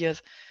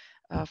medias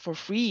for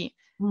free,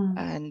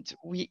 and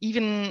we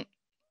even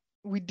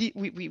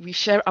we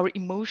share our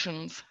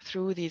emotions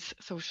through these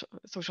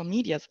social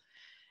medias.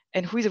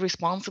 And who is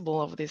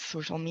responsible of this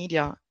social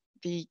media?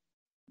 They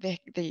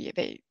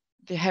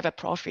have a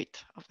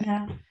profit of that.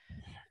 Yeah.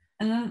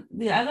 And then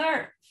the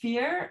other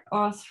fear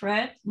or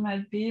threat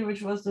might be,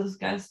 which was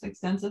discussed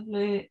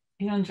extensively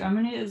here in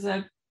Germany, is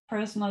that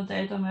personal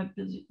data might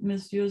be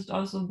misused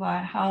also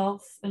by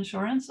health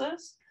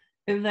insurances.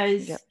 If they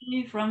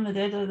see from the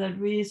data that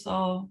we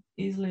so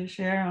easily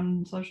share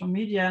on social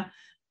media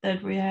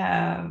that we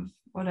have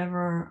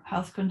whatever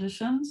health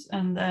conditions,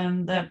 and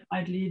then that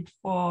might lead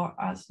for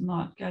us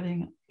not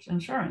getting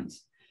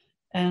insurance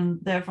and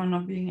therefore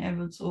not being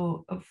able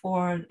to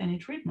afford any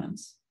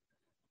treatments.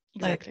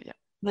 Exactly,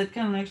 that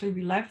can actually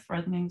be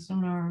life-threatening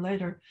sooner or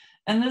later.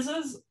 And this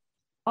is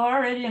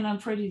already in a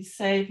pretty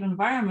safe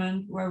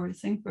environment where we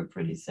think we're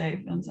pretty safe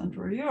in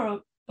Central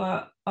Europe,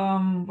 but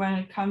when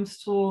it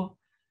comes to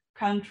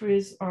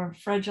countries or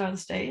fragile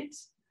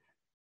states,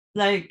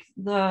 like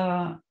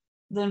the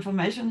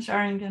information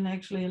sharing can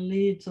actually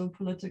lead to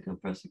political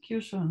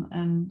persecution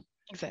and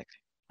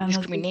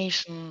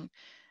discrimination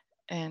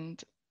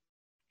and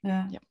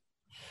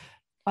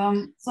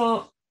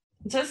so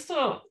just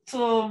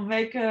to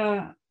make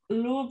a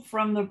loop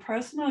from the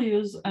personal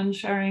use and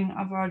sharing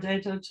of our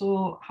data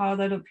to how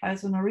that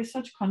applies in a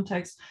research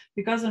context,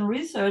 because in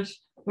research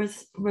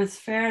with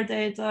fair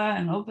data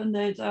and open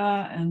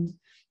data, and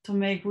to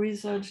make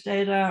research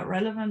data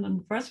relevant in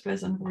the first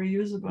place and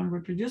reusable and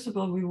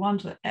reproducible, we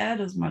want to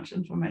add as much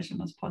information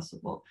as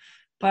possible.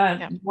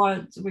 But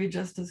what we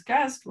just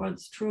discussed,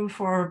 what's true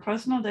for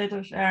personal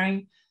data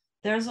sharing,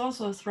 there's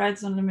also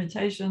threats and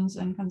limitations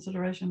and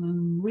consideration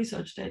in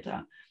research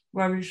data,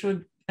 where we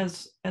should,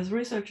 as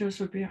researchers,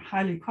 should be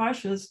highly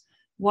cautious.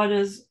 What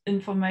is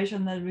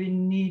information that we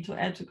need to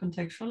add to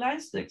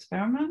contextualize the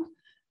experiment?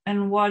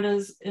 And what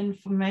is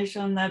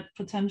information that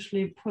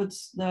potentially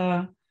puts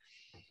the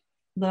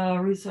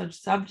research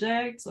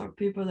subjects or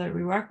people that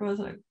we work with,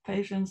 like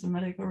patients in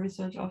medical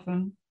research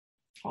often,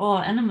 all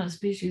animal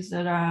species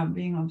that are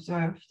being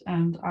observed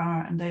and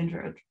are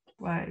endangered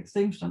by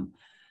extinction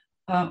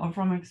or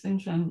from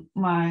extinction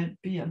might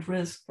be at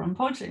risk from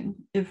poaching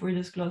if we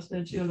disclose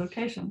their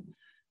geolocation.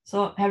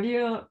 So have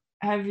you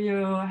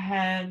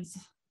had,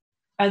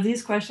 are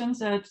these questions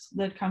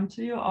that come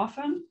to you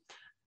often?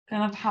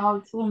 Kind of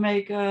how to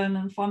make an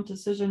informed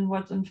decision,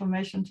 what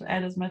information to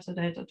add as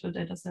metadata to a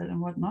data set and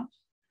what not?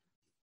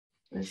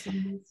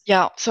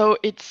 Yeah, so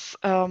it's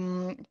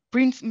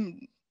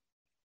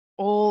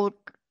all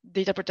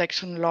data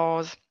protection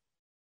laws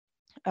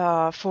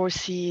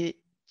foresee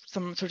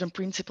some certain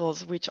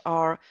principles, which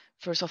are,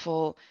 first of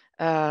all,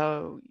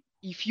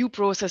 if you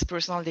process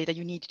personal data,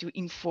 you need to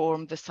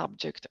inform the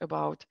subject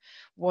about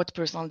what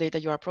personal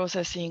data you are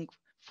processing,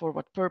 for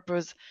what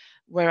purpose,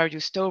 where are you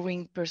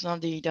storing personal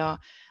data,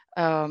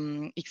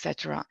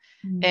 etc.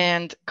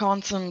 And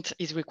consent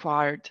is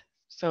required.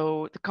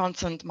 So the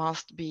consent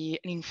must be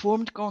an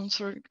informed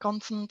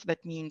consent.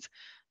 That means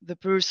the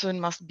person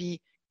must be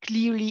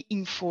clearly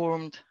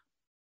informed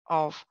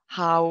of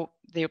how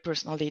their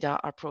personal data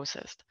are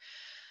processed.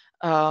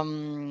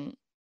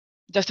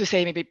 Just to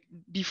say, maybe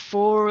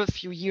before a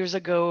few years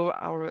ago,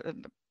 our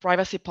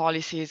privacy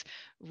policies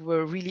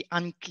were really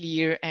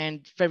unclear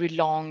and very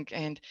long,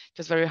 and it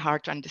was very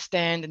hard to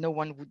understand, and no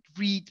one would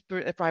read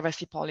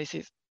privacy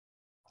policies.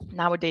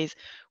 Nowadays,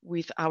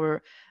 with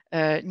our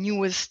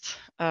newest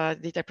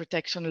data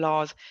protection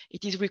laws,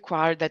 it is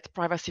required that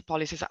privacy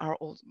policies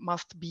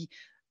must be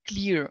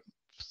clear,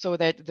 so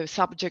that the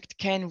subject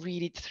can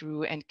read it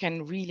through and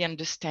can really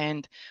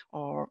understand,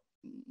 or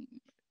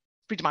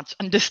pretty much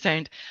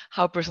understand,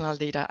 how personal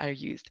data are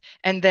used.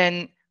 And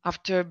then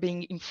after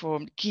being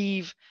informed,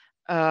 give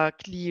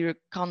clear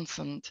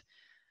consent.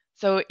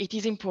 So it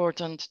is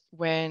important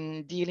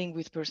when dealing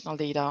with personal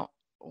data,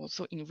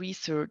 also in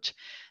research,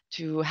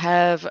 to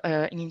have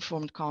an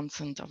informed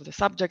consent of the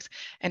subjects,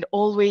 and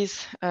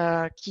always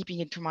keeping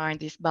into mind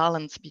this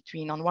balance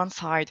between, on one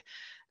side,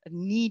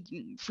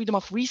 freedom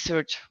of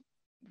research,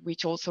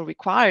 which also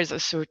requires a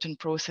certain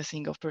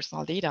processing of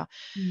personal data,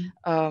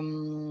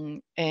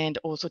 and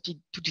also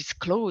to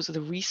disclose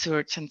the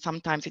research. And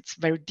sometimes it's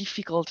very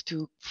difficult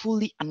to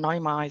fully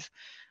anonymize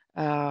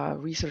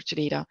research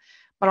data.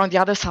 But on the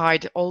other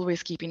side,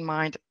 always keep in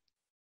mind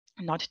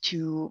not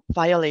to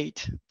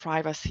violate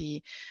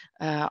privacy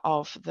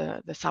of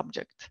the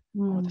subject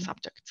or the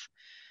subjects.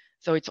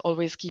 So it's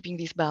always keeping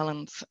this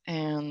balance.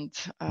 And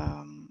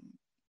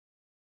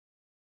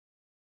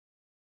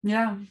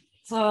yeah,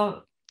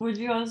 so would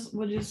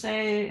you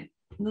say,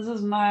 this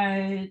is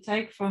my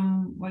take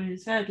from what you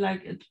said,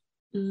 like it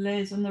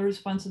lays on the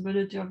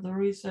responsibility of the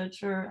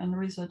researcher and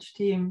research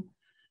team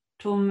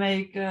to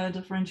make a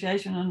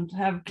differentiation and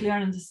have clear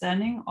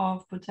understanding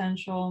of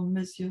potential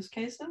misuse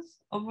cases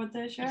of what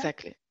they share?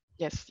 Exactly.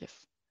 Yes.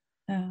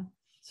 Yeah.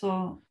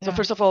 So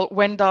first of all,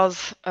 when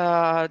does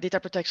data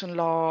protection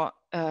law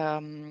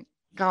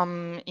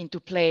come into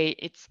play?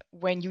 It's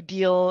when you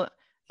deal,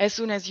 as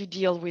soon as you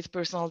deal with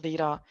personal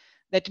data,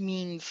 that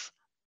means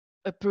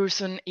a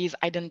person is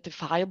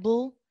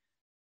identifiable,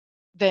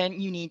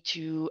 then you need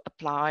to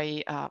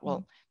apply,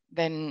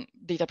 then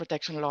data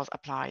protection laws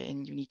apply,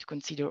 and you need to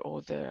consider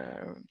all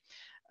the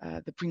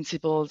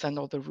principles and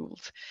all the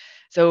rules.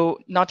 So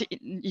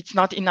it's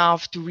not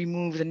enough to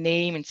remove the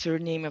name and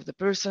surname of the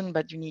person,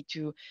 but you need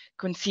to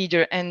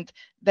consider, and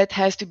that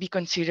has to be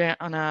considered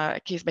on a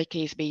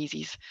case-by-case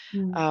basis.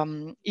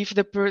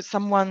 If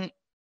someone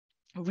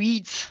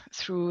reads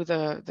through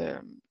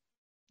the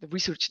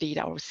research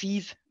data or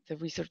sees the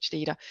research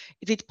data,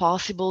 is it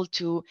possible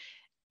to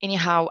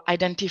anyhow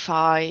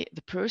identify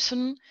the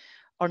person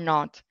or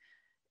not?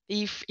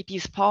 If it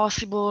is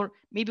possible,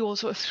 maybe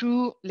also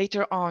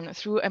later on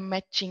through a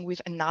matching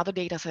with another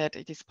data set,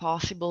 it is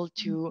possible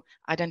to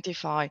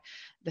identify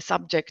the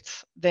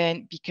subjects,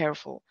 then be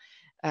careful.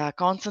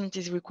 Consent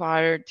is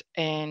required,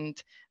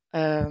 and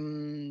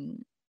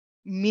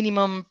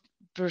minimum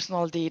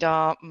personal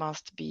data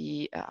must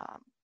be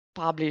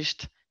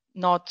published,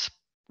 not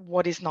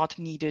what is not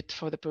needed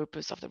for the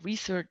purpose of the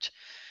research.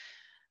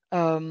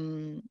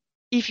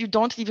 If you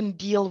don't even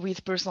deal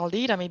with personal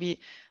data, maybe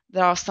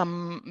there are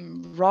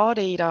some raw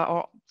data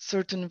or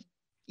certain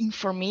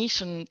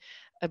information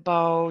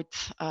about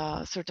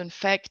certain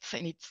facts,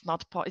 and it's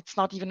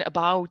not even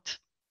about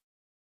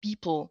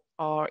people,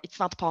 or it's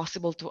not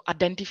possible to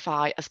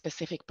identify a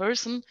specific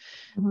person,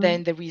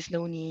 then there is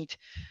no need,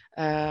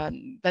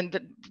 then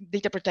the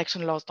data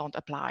protection laws don't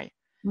apply.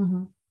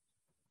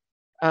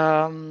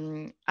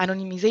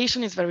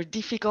 Anonymization is very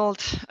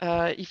difficult.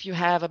 If you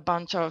have a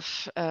bunch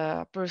of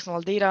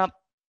personal data,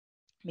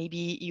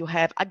 maybe you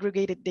have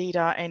aggregated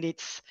data and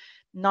it's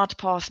not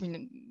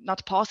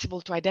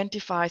possible to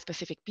identify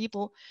specific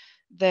people,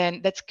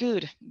 then that's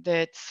good.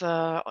 That's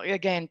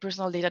again,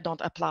 personal data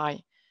don't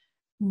apply.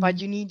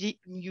 But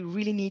you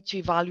really need to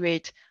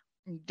evaluate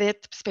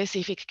that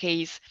specific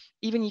case.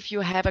 Even if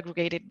you have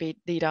aggregated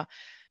data,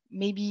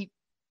 maybe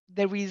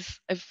there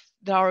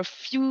are a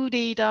few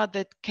data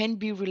that can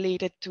be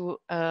related to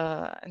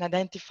an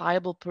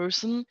identifiable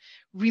person,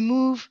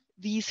 remove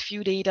these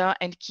few data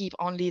and keep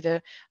only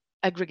the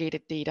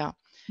aggregated data.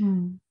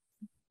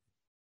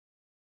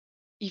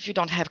 If you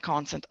don't have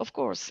consent, of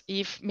course.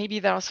 If maybe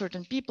there are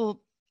certain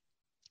people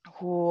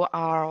who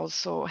are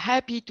also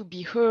happy to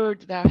be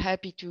heard, they're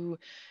happy to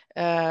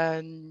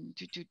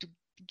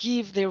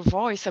give their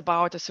voice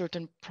about a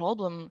certain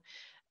problem,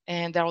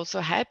 and they're also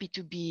happy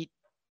to be,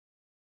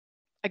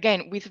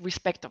 again, with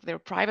respect of their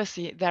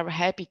privacy, they're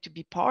happy to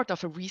be part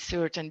of a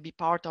research and be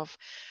part of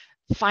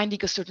finding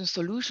a certain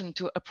solution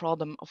to a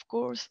problem. Of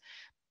course,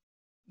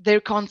 their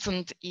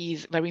consent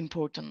is very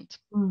important.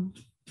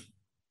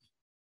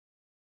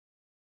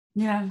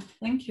 Yeah,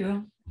 thank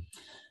you.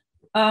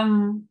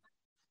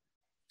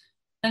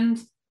 And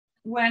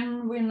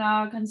when we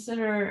now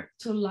consider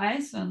to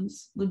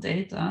license the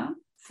data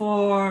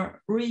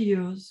for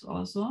reuse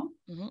also,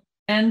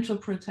 and to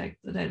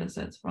protect the data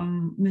sets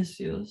from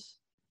misuse.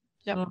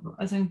 Yep. So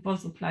I think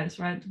both applies,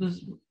 right? This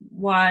is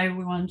why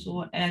we want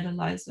to add a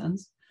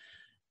license.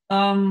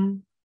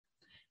 Isn't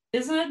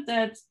it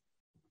that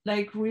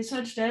like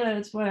research data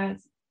is where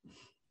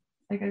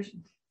like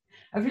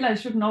I feel I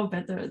should know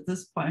better at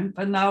this point,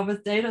 but now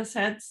with data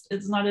sets,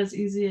 it's not as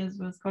easy as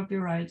with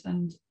copyright,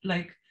 and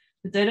like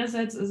the data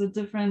sets is a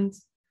different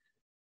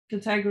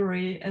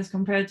category as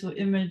compared to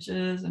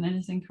images and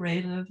anything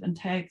creative and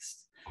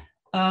text.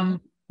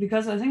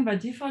 Because I think by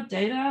default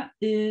data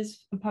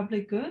is a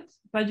public good,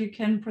 but you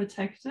can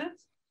protect it.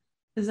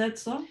 Is that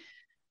so?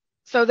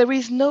 So there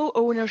is no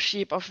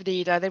ownership of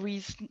data.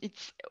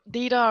 It's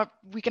data,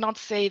 we cannot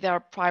say they are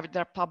private,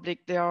 they're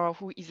public, they are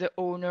who is the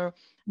owner.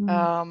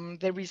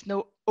 There is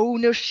no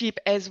ownership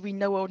as we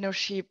know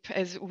ownership,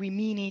 as we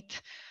mean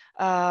it,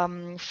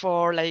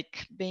 for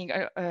like being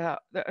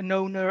an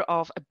owner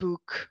of a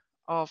book,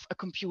 of a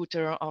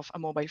computer, of a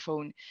mobile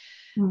phone.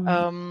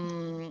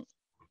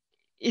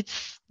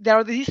 There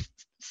are these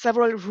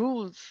several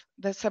rules,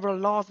 there's several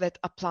laws that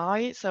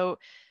apply. So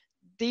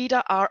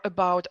data are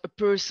about a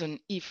person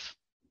if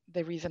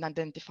there is an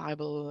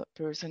identifiable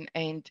person,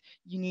 and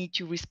you need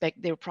to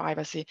respect their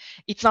privacy.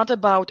 It's not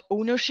about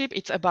ownership,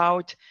 it's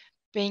about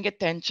paying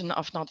attention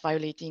of not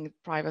violating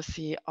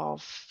privacy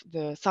of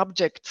the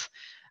subjects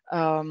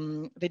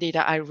the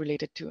data are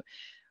related to.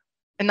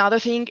 Another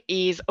thing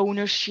is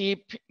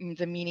ownership in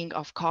the meaning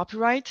of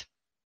copyright.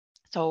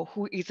 So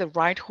who is the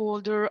right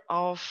holder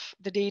of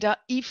the data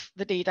if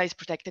the data is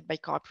protected by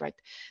copyright?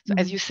 So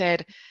as you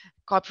said,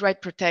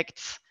 copyright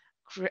protects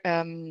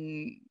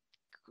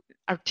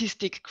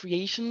artistic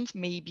creations.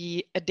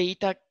 Maybe a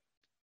data,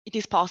 it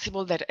is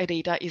possible that a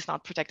data is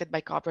not protected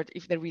by copyright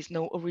if there is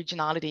no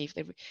originality,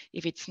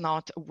 if it's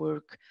not a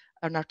work,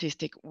 an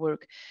artistic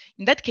work.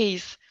 In that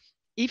case,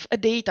 if a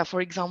data, for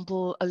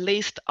example, a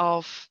list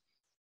of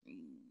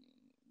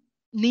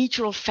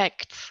natural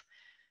facts,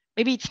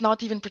 maybe it's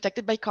not even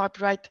protected by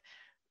copyright,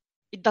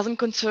 it doesn't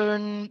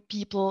concern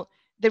people,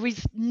 there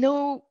is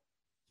no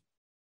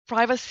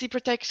privacy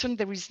protection,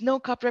 there is no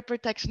copyright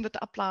protection that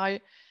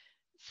apply,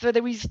 so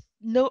there is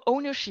no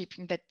ownership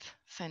in that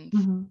sense.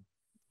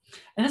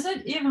 And is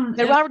it even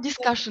there are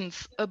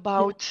discussions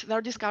about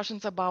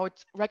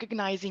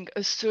recognizing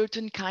a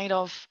certain kind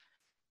of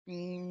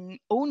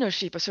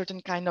ownership, a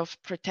certain kind of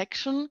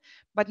protection,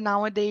 but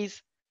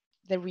nowadays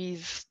there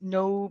is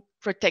no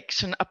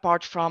protection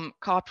apart from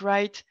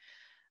copyright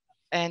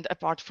and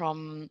apart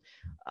from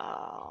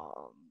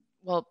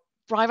well,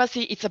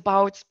 privacy. It's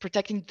about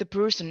protecting the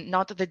person,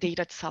 not the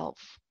data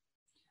itself.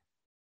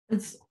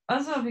 It's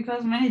also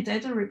because many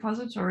data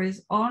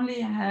repositories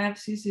only have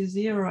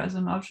CC0 as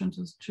an option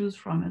to choose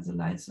from as a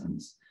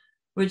license,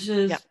 which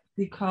is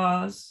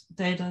because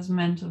data is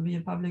meant to be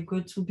a public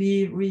good to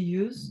be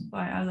reused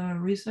by other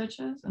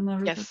researchers in the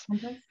research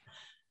context.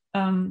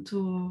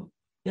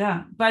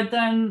 But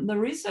then the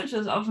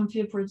researchers often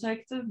feel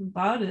protective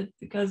about it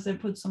because they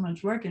put so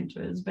much work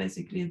into it. It's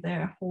basically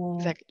their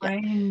whole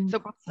brain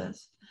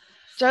process.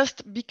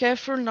 Just be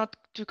careful not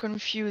to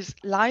confuse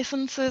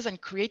licenses and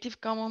Creative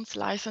Commons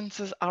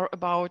licenses are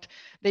about,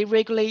 they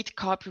regulate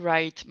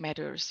copyright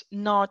matters,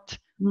 not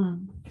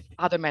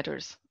other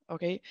matters,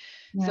 okay?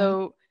 Yeah.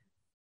 So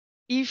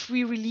if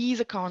we release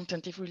a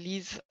content, if we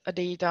release a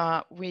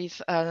data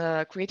with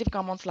a Creative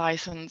Commons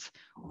license,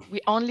 we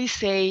only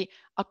say,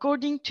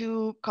 according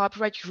to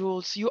copyright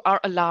rules, you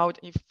are allowed,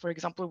 if, for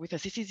example, with a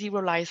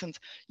CC0 license,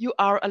 you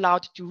are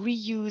allowed to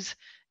reuse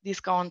this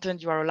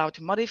content, you are allowed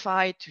to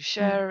modify, to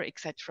share,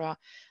 etc.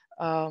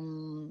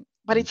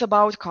 But it's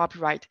about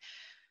copyright.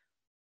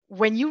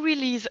 When you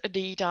release a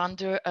data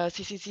under a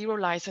CC0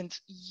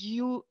 license,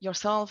 you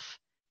yourself,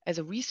 as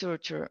a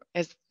researcher,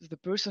 as the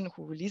person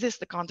who releases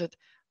the content,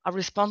 are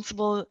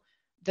responsible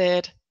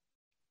that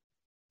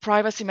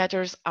privacy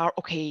matters are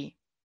okay.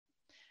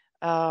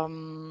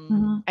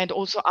 And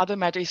also other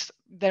matters,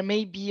 there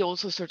may be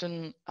also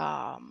certain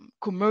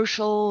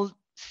commercial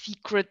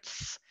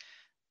secrets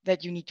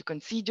that you need to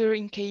consider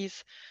in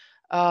case.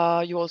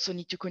 You also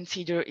need to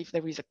consider if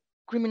there is a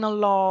criminal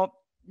law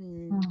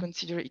to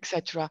consider,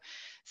 etc.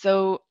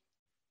 So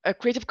a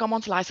Creative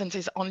Commons license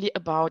is only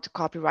about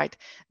copyright.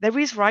 There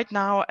is right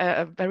now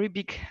a very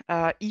big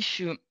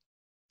issue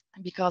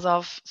because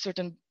of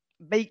certain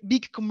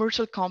big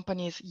commercial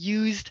companies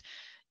used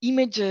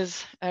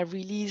images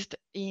released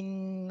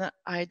in,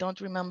 I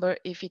don't remember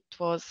if it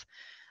was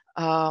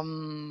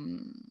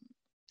in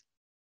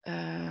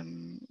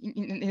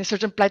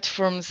certain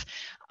platforms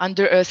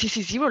under a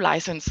CC0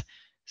 license.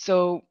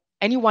 So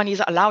anyone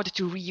is allowed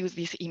to reuse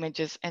these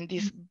images, and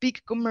these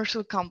big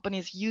commercial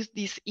companies use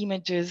these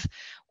images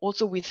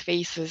also with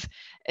faces,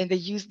 and they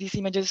use these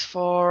images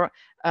for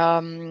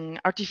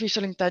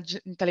artificial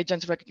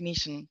intelligence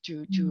recognition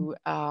to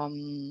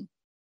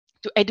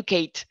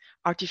educate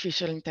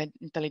artificial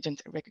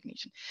intelligence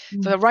recognition.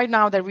 So right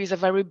now there is a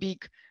very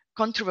big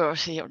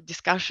controversy or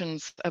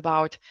discussions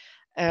about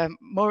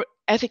more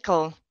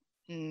ethical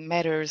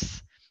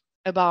matters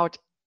about,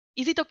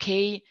 is it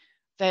okay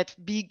that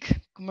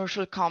big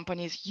commercial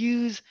companies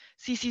use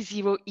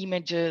CC0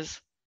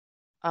 images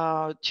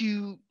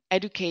to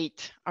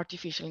educate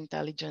artificial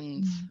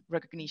intelligence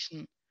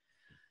recognition?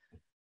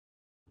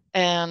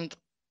 And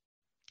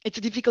it's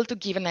difficult to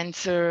give an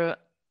answer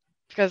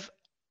because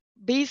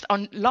based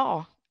on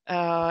law,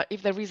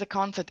 if there is a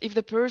consent, if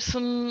the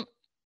person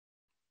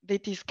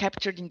that is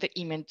captured in the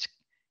image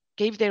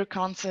gave their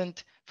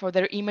consent for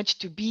their image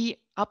to be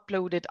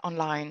uploaded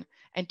online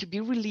and to be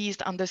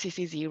released under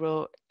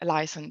CC0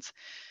 license,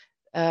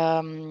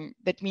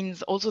 that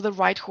means also the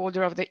right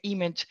holder of the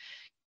image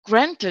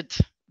granted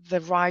the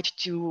right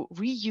to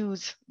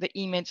reuse the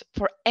image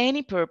for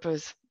any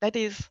purpose. That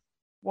is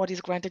what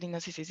is granted in a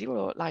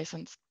CC0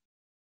 license.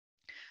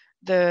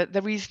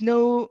 There is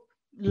no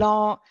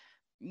law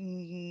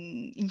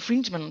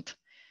infringement.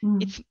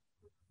 It's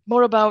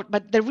more about,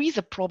 but there is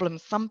a problem.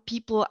 Some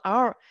people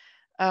are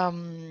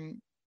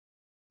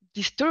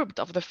disturbed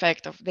of the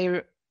fact of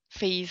their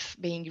face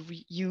being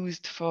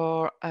used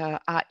for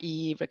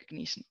AI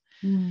recognition.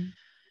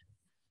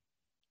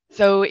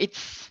 So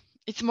it's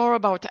more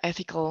about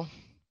ethical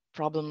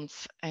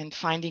problems and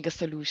finding a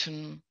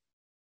solution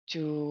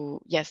to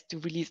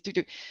release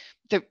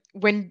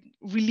when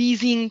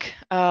releasing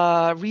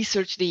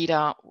research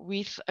data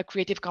with a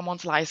Creative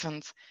Commons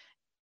license.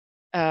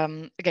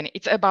 Again,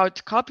 it's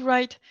about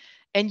copyright,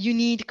 and you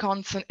need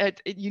consent.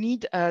 You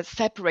need a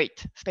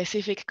separate,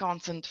 specific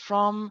consent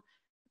from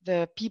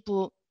the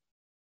people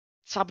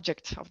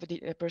subject of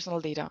the personal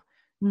data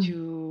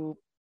to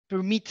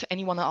permit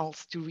anyone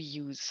else to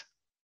reuse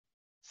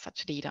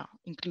such data,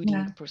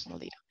 including personal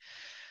data.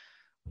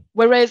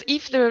 Whereas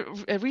if the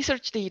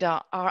research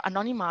data are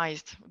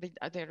anonymized,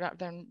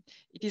 then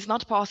it is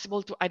not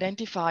possible to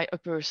identify a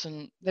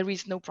person. There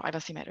is no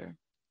privacy matter.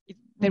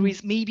 There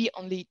is maybe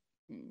only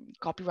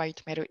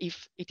copyright matter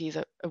if it is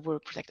a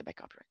work protected by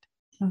copyright.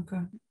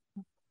 Okay.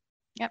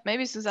 Yeah,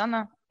 maybe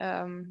Susanna,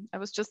 I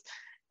was just,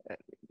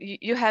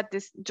 you had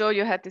this, Joe,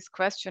 you had this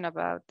question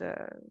about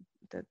the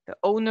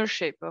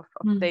ownership of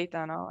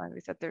data now, and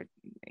we said there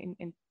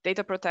in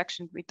data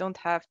protection we don't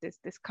have this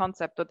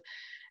concept, but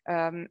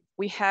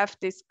we have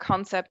this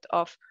concept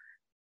of,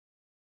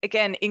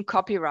 again, in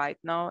copyright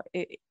now,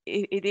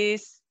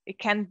 it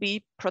can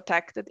be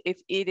protected if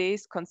it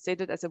is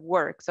considered as a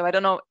work. So I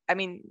don't know, I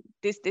mean,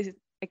 this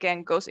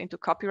again goes into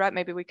copyright.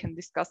 Maybe we can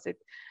discuss it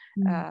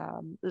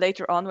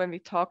later on when we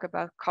talk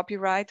about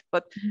copyright,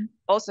 but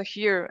also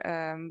here,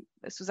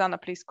 Susanna,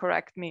 please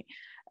correct me.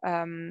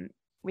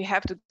 We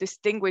have to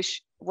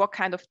distinguish what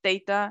kind of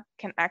data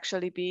can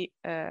actually be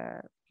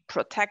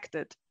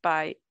protected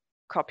by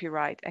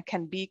copyright and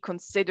can be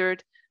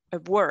considered a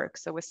work,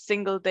 so a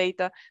single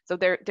data. So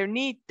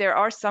there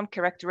are some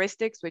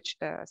characteristics which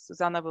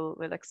Susanna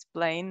will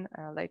explain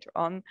later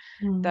on,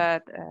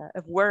 that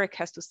a work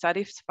has to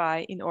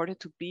satisfy in order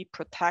to be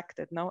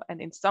protected. No,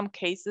 and in some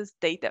cases,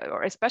 data,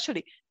 or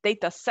especially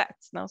data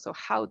sets. No, so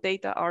how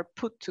data are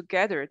put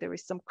together, there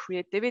is some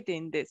creativity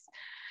in this.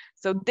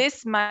 So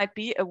this might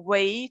be a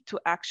way to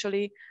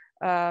actually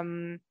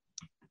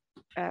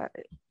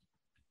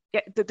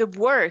the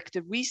work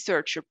the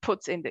researcher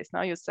puts in this.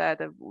 Now you said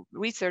the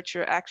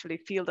researcher actually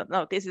feel that,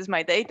 no, this is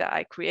my data,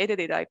 I created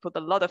it, I put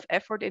a lot of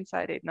effort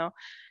inside it. No,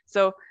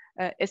 so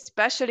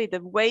especially the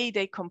way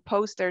they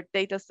compose their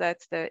data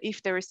sets,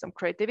 if there is some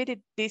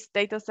creativity, these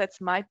data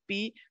sets might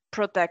be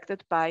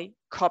protected by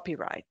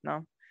copyright.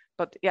 No,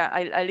 but yeah,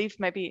 I leave,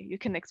 maybe you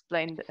can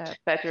explain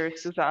better,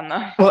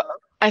 Susanna. Well,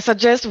 I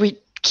suggest we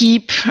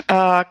keep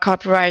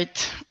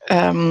copyright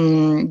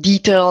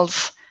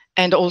details,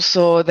 and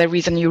also there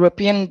is an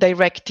European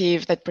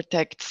directive that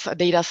protects a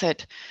data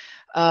set.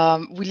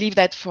 We leave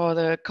that for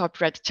the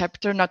copyright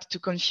chapter, not to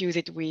confuse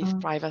it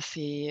with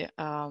privacy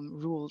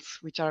rules,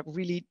 which are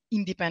really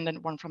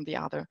independent one from the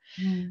other.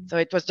 So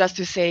it was just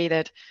to say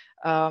that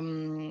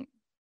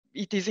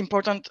it is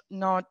important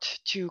not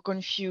to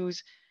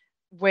confuse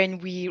when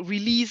we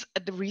release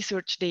the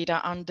research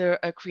data under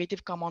a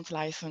Creative Commons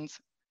license.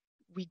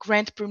 We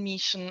grant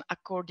permission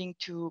according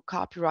to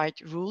copyright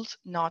rules,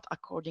 not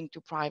according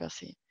to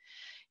privacy.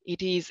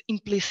 It is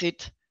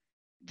implicit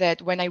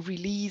that when I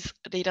release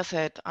a data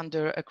set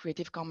under a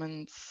Creative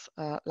Commons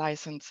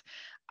license,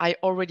 I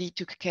already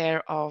took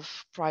care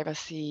of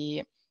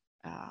privacy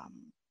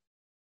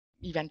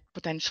even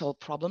potential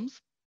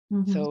problems.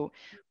 So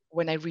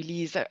when I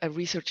release a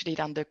research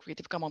data under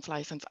Creative Commons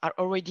license, I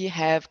already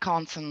have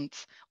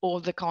consents, all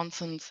the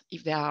consents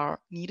if they are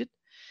needed.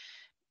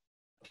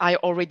 I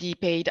already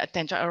paid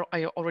attention,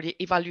 I already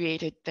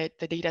evaluated that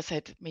the data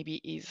set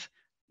maybe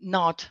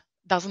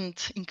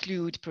doesn't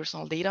include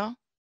personal data.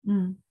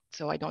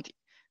 So I don't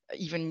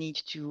even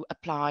need to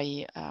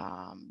apply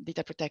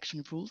data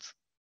protection rules.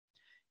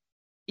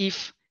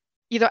 If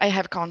either I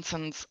have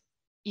consents,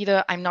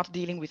 either I'm not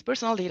dealing with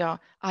personal data,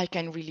 I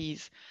can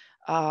release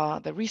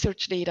the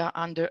research data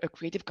under a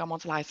Creative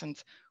Commons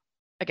license,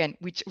 again,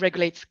 which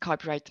regulates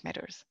copyright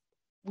matters.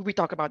 We will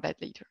talk about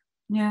that later.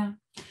 Yeah,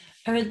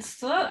 and it's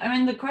still, I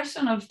mean, the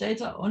question of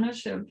data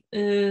ownership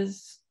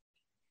is,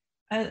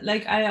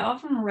 I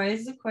often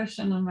raise the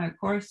question in my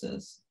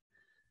courses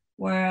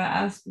where I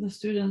ask the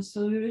students,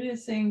 so who do you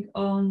think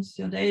owns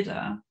your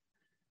data?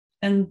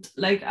 And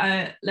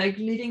I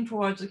leading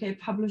towards, okay,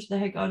 publish the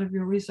heck out of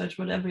your research,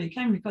 whatever you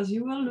can, because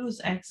you will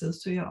lose access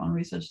to your own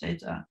research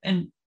data.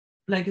 And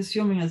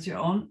assuming it's your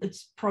own,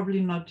 it's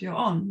probably not your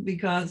own,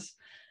 because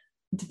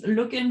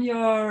look in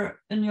your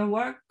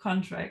work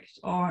contract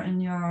or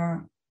in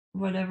your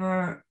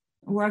whatever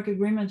work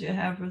agreement you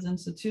have with the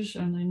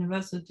institution, the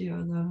university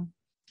or the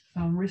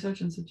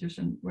research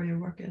institution where you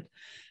work at.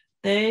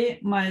 They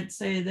might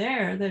say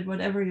there that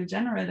whatever you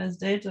generate as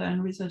data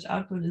and research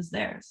output is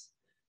theirs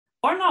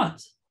or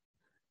not.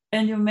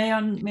 And you may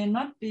or may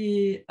not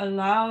be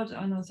allowed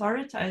and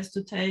authorized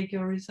to take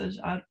your research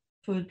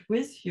output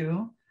with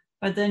you,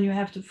 but then you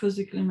have to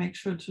physically make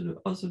sure to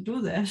also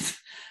do that.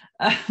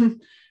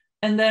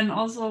 And then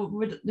also,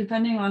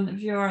 depending on if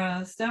you're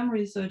a STEM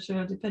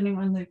researcher, depending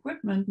on the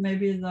equipment,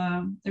 maybe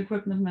the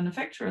equipment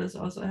manufacturers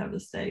also have a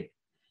stake,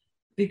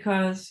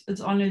 because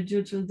it's only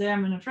due to their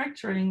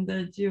manufacturing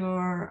that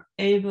you're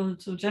able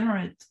to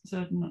generate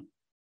certain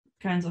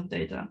kinds of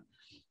data.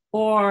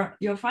 Or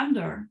your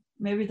funder,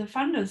 maybe the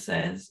funder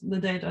says the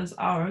data is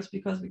ours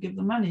because we give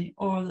the money,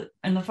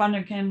 and the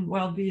funder can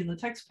well be the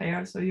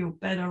taxpayer, so you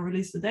better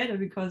release the data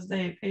because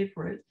they pay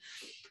for it.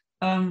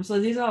 So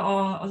these are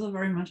all also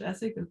very much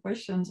ethical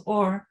questions,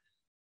 or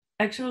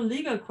actual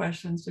legal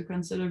questions to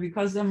consider,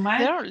 because there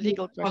are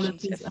legal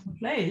questions, policies in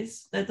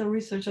place that the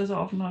researchers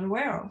are often not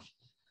aware of.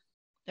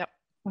 Yep.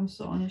 Comes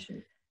to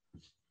ownership.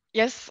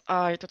 Yes,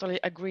 I totally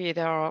agree.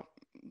 There are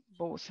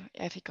both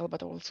ethical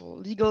but also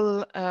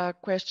legal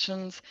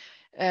questions.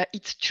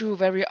 It's true,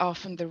 very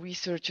often the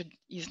researcher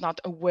is not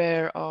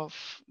aware of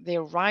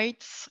their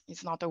rights,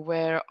 is not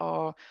aware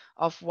of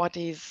what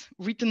is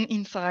written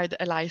inside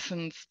a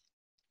license.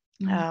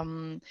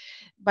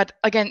 But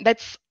again,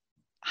 that's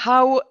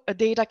how a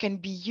data can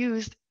be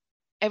used.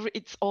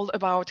 It's all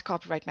about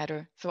copyright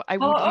matter. So I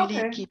would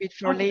really keep it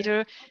for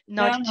later,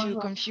 not to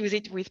confuse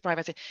it with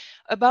privacy.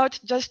 About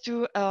just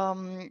to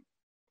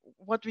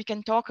what we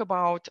can talk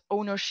about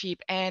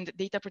ownership and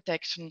data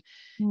protection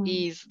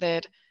is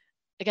that,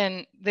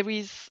 again, there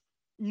is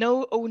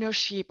no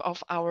ownership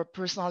of our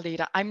personal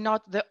data. I'm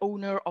not the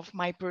owner of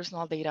my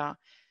personal data.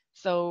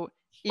 So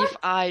if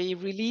I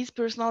release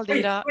personal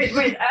data...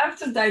 Wait, I have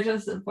to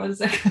digest it for a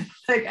second.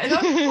 I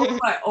don't own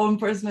my own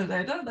personal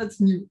data.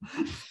 That's new.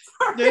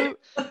 No,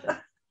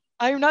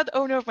 I'm not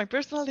owner of my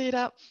personal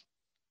data.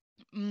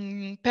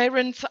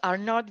 Parents are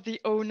not the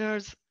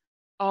owners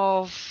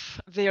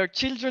of their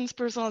children's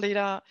personal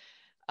data.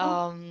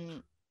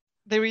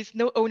 There is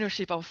no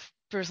ownership of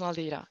personal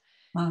data.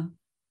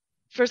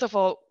 First of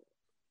all,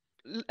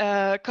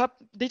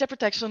 data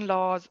protection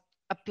laws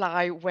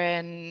apply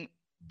when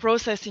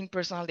processing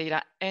personal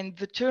data, and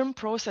the term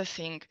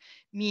processing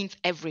means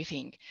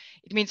everything.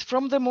 It means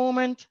from the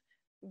moment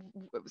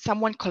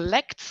someone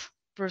collects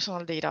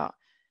personal data,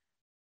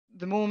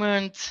 the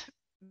moment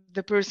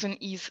the person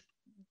is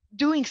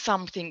doing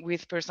something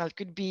with personal, it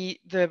could be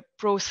the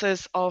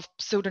process of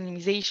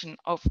pseudonymization,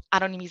 of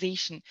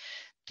anonymization,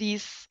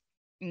 this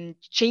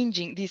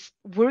changing, this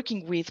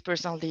working with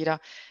personal data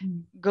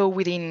go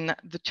within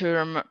the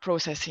term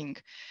processing.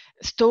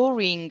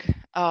 Storing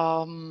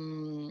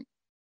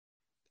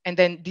and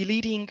then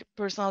deleting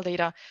personal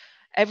data,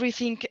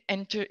 everything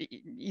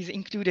is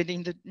included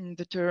in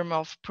the term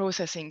of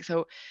processing.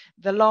 So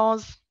the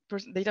laws,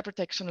 data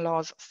protection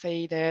laws,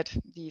 say that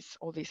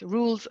all these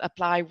rules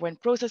apply when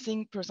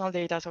processing personal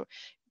data. So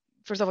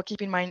first of all,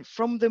 keep in mind,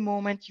 from the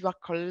moment you are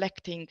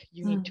collecting,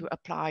 you need to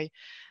apply,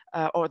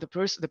 or the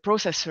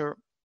processor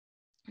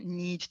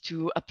need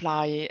to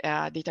apply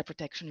data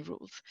protection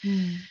rules.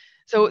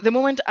 So the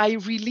moment I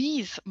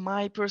release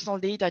my personal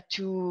data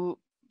to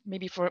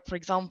maybe, for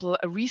example,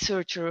 a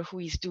researcher who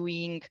is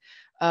doing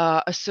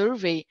a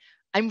survey,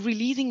 I'm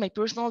releasing my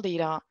personal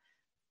data.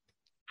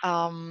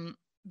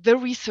 The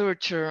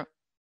researcher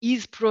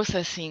is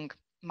processing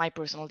my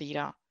personal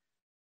data.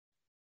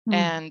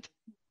 And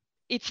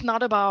it's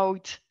not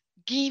about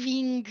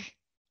giving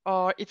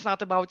or it's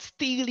not about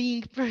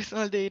stealing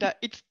personal data.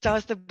 It's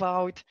just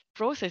about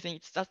processing.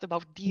 It's just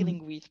about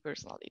dealing with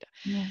personal data.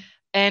 Yeah.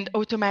 And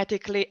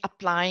automatically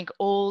applying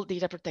all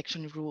data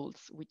protection rules,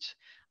 which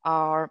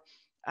are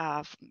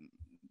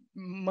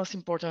most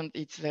important.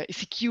 It's the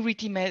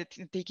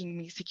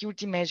taking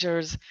security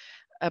measures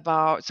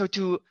about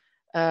to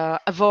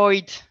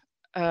avoid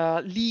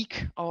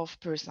leak of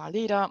personal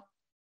data,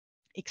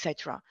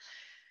 etc.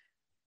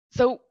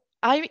 So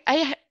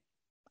if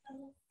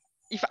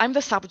I'm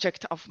the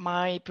subject of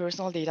my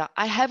personal data,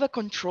 I have a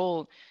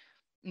control.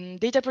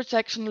 Data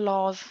protection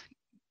laws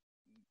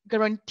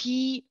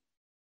guarantee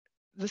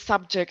the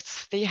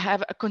subjects, they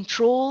have a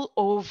control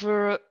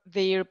over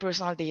their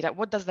personal data.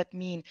 What does that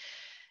mean?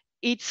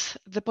 It's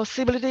the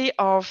possibility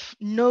of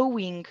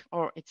knowing,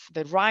 or it's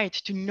the right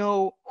to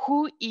know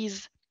who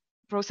is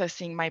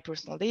processing my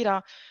personal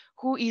data,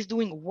 who is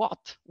doing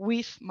what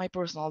with my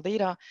personal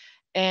data,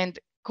 and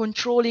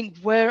controlling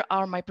where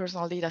are my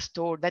personal data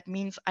stored. That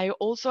means I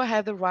also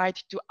have the right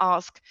to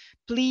ask,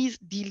 please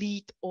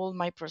delete all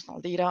my personal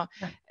data.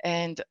 Yeah.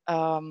 And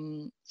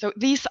so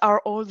these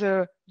are all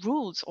the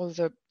rules, all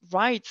the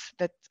rights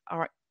that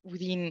are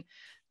within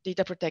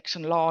data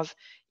protection laws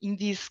in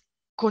this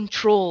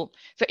control.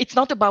 So it's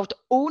not about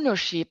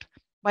ownership,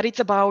 but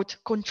it's about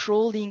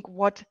controlling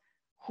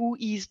who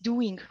is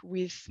doing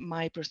with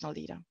my personal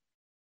data.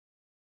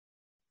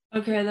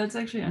 Okay, that's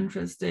actually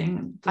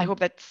interesting. I hope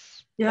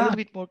that's a little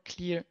bit more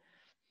clear.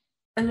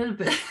 A little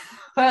bit,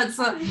 but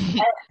so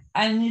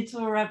I need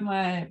to wrap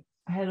my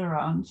head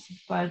around,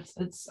 but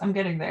I'm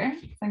getting there.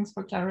 Thanks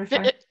for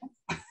clarifying.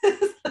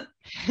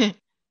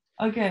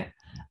 Okay.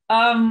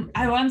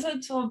 I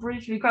wanted to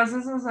briefly, because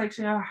this is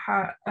actually a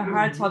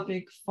hard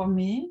topic for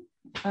me,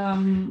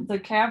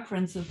 the CARE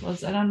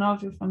principles. I don't know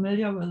if you're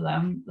familiar with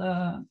them,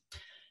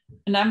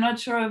 and I'm not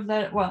sure if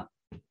that, well,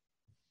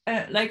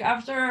 like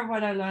after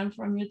what I learned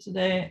from you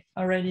today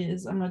already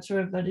I'm not sure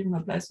if that even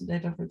applies to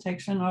data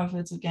protection or if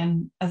it's,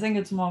 again, I think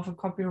it's more of a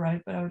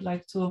copyright, but I would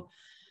like to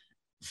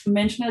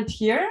mention it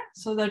here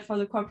so that for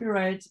the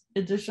copyright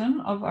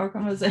edition of our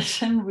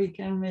conversation, we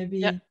can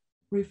maybe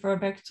refer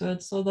back to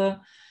it. So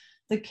the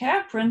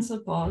CARE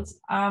principles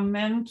are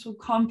meant to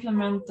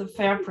complement the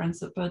FAIR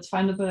principles,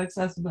 findable,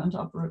 accessible,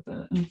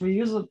 interoperable, and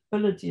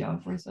reusability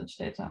of research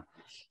data,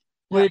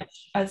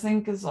 which I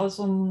think is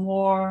also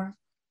more,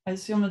 I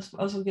assume it's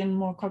also again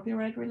more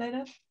copyright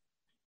related?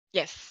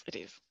 Yes, it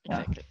is,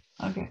 exactly.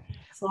 Yeah. Okay.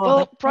 So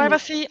well,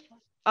 privacy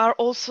are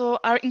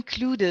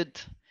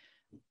included,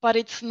 but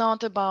it's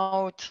not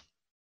about,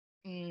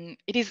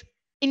 it is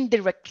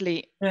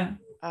indirectly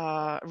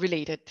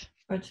related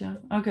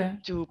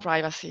to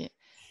privacy.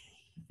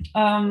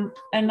 And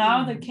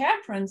now the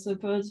CARE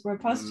principles were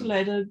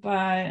postulated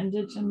by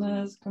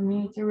indigenous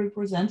community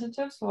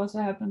representatives who also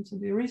happen to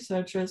be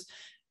researchers,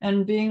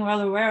 and being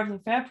well aware of the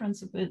FAIR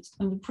principles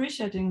and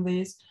appreciating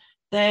these,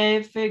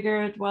 they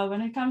figured, well,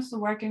 when it comes to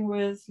working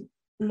with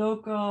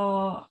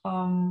local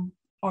and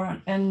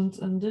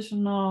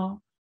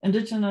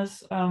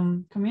indigenous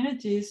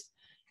communities,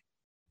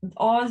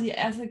 all the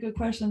ethical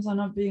questions are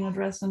not being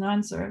addressed and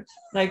answered,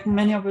 like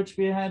many of which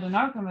we had in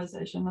our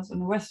conversation, as in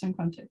the Western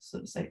context,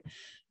 so to say.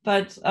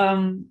 But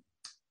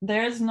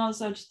there is no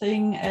such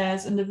thing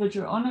as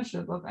individual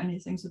ownership of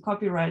anything. So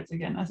copyright,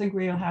 again, I think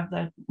we'll have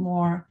that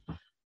more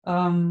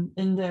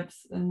in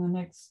depth in the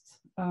next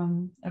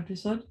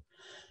episode.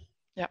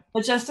 Yeah.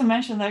 But just to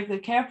mention, like the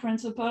CARE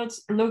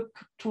principles look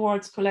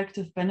towards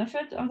collective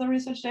benefit of the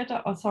research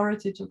data,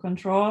 authority to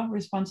control,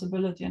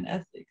 responsibility, and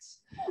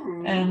ethics.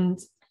 And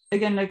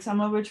again, like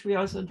some of which we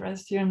also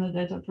addressed here in the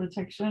data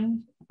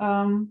protection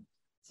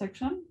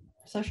session.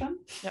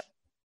 Yep.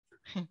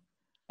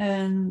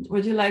 And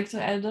would you like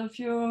to add a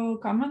few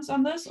comments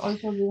on this, or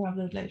shall we have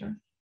that later?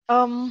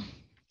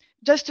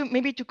 Just to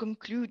maybe to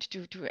conclude,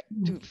 to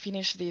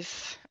finish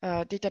this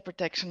data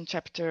protection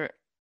chapter,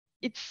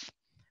 it's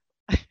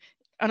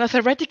on a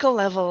theoretical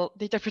level,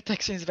 data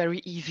protection is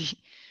very easy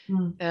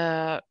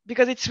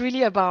because it's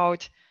really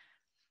about,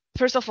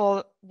 first of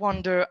all,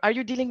 wonder, are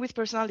you dealing with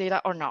personal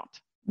data or not?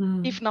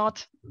 If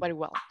not, very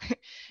well.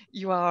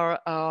 You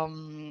are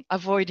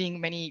avoiding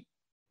many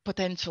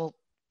potential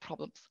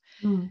problems.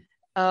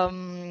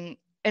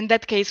 In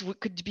that case, it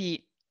could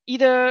be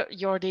either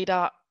your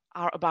data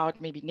are about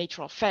maybe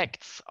natural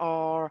facts,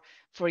 or,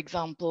 for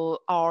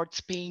example, arts,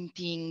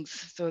 paintings.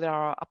 So there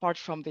are, apart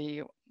from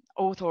the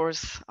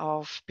authors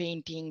of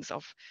paintings,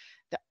 of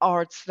the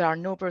arts, there are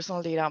no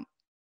personal data,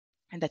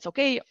 and that's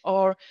okay.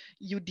 Or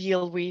you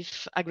deal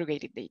with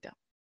aggregated data,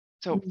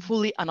 so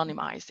fully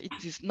anonymized. It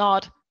is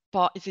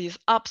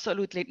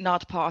absolutely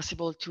not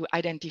possible to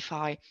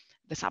identify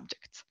the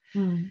subjects.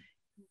 On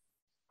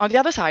the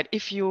other side,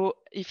 if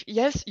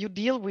yes, you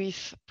deal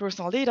with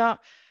personal data,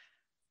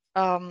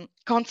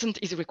 consent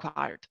is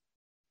required.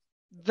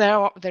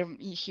 Here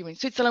in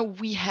Switzerland,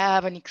 we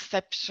have an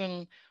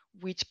exception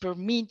which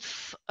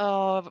permits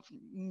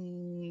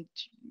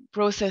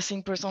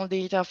processing personal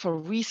data for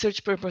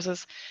research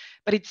purposes,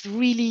 but it's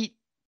really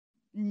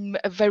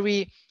a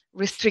very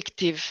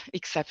restrictive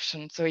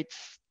exception. So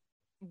it's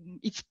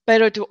it's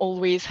better to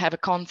always have a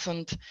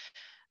consent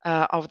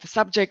of the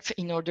subjects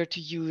in order to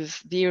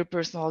use their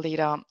personal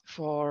data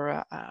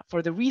for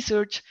the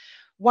research.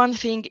 One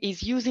thing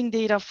is using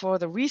data for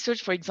the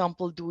research, for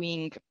example,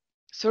 doing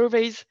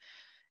surveys.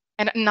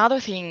 And another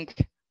thing,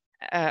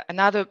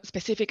 another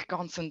specific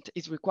consent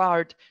is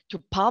required to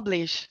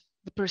publish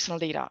the personal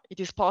data. It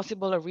is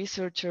possible a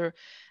researcher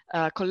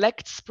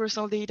collects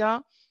personal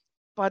data,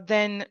 but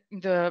then in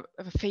the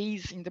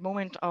phase, in the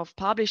moment of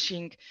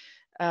publishing,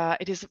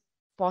 it is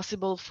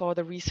possible for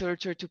the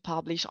researcher to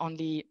publish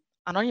only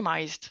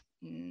anonymized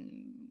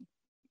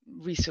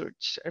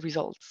research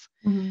results.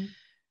 Mm-hmm.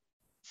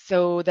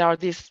 So there are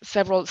these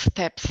several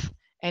steps,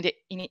 and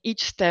in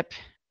each step,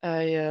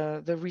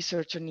 the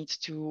researcher needs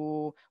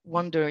to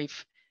wonder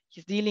if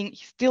he's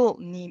still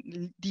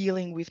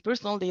dealing with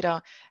personal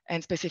data,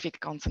 and specific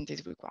consent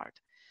is required.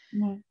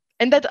 Mm-hmm.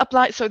 And that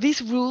applies. So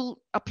this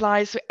rule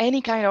applies to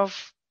any kind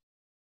of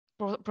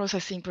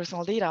processing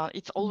personal data.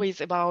 It's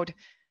always about,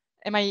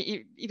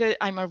 either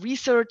I'm a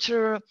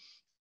researcher,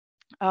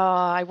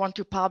 I want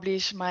to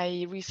publish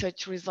my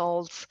research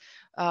results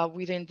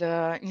within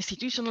the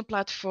institutional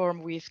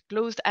platform with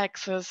closed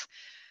access.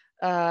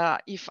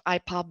 If I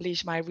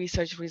publish my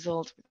research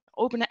results with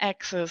open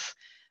access,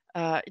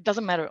 it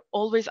doesn't matter.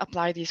 Always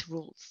apply these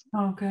rules.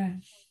 Okay.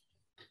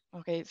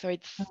 Okay, so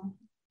it's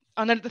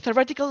on a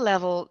theoretical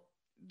level,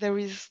 there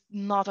is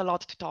not a lot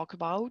to talk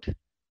about.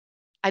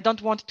 I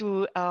don't want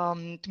to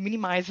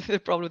minimize the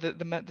problem,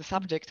 the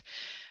subject,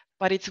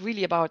 but it's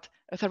really about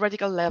a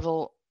theoretical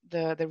level.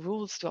 The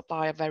rules to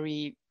apply are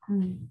very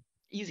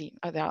easy.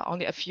 There are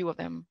only a few of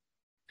them.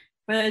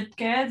 But it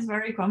gets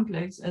very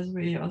complex, as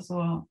we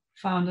also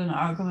found in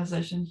our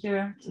conversation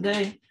here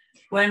today,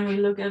 when we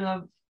look at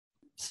a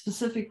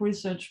specific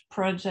research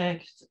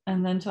project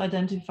and then to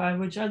identify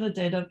which are the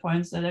data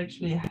points that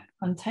actually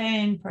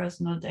contain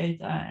personal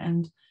data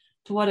and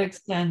to what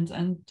extent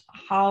and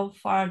how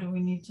far do we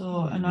need to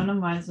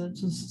anonymize it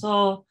to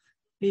still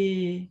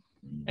be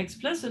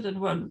explicit in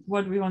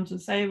what we want to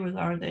say with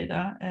our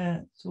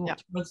data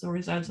towards the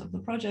results of the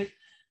project,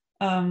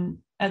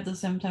 at the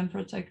same time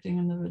protecting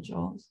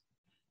individuals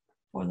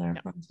for their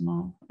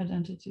personal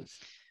identities.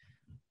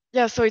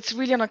 Yeah, so it's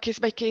really on a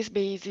case-by-case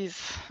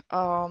basis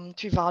to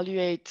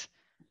evaluate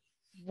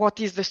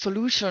what is the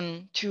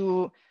solution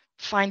to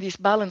find this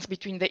balance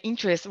between the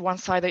interest, one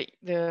side,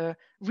 the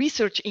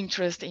research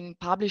interest in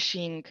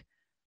publishing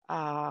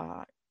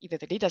either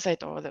the data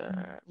set or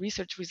the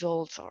research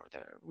results or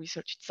the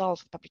research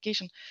itself, the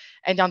publication,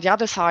 and on the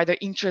other side,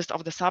 the interest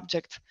of the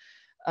subject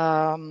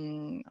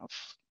of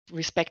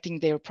respecting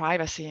their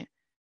privacy.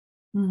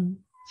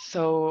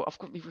 So, of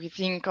course, if we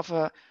think of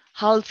a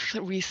health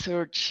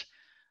research,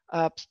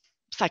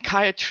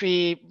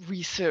 psychiatry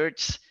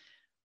research,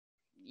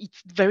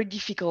 it's very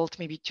difficult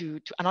maybe to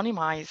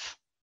anonymize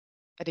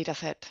a data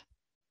set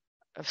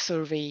of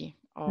survey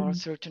or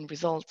certain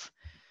results.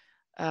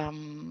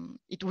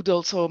 It would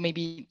also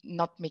maybe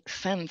not make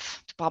sense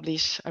to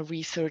publish a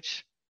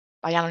research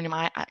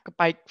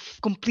by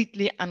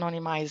completely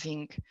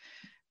anonymizing,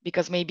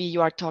 because maybe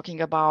you are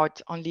talking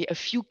about only a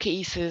few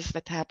cases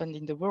that happened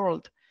in the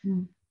world.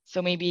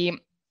 So maybe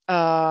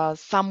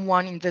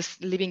someone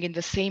living in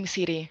the same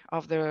city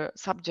of the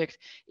subject,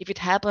 if it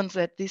happens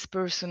that this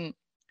person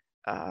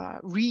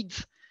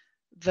reads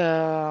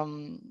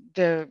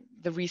the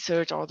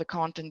research or the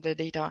content, the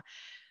data,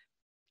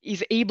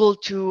 is able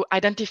to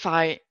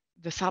identify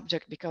the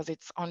subject because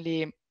it's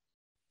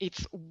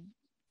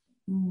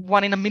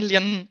one in a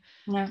million.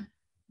 Yeah.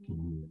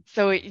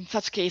 So in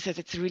such cases,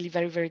 it's really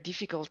very, very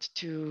difficult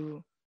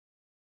to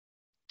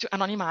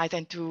anonymize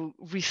and to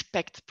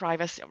respect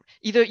privacy.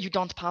 Either you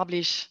don't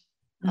publish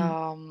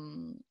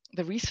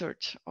the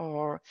research,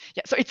 or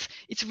so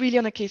it's really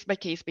on a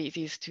case-by-case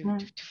basis to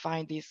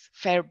find this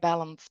fair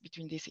balance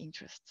between these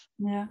interests.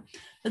 Yeah,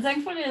 but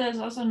thankfully there's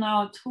also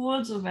now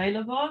tools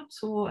available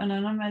to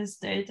anonymize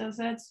data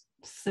sets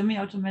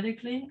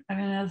semi-automatically. I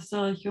mean, there's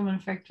still a human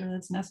factor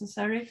that's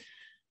necessary.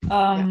 We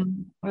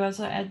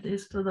also add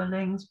these to the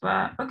links,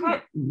 but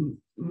okay.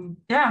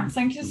 Yeah,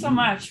 thank you so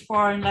much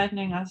for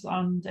enlightening us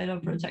on data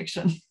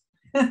protection.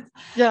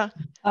 Yeah.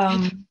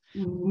 I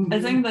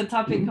think the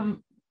topic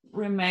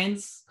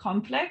remains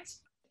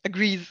complex.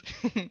 Agrees.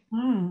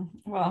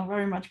 Well,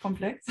 very much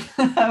complex.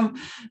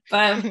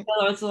 But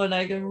also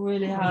like it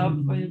really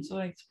helped for you to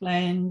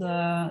explain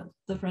the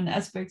different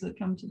aspects that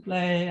come to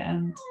play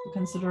and the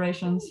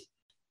considerations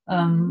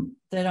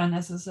that are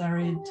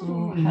necessary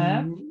to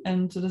have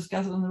and to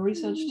discuss on the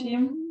research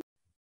team.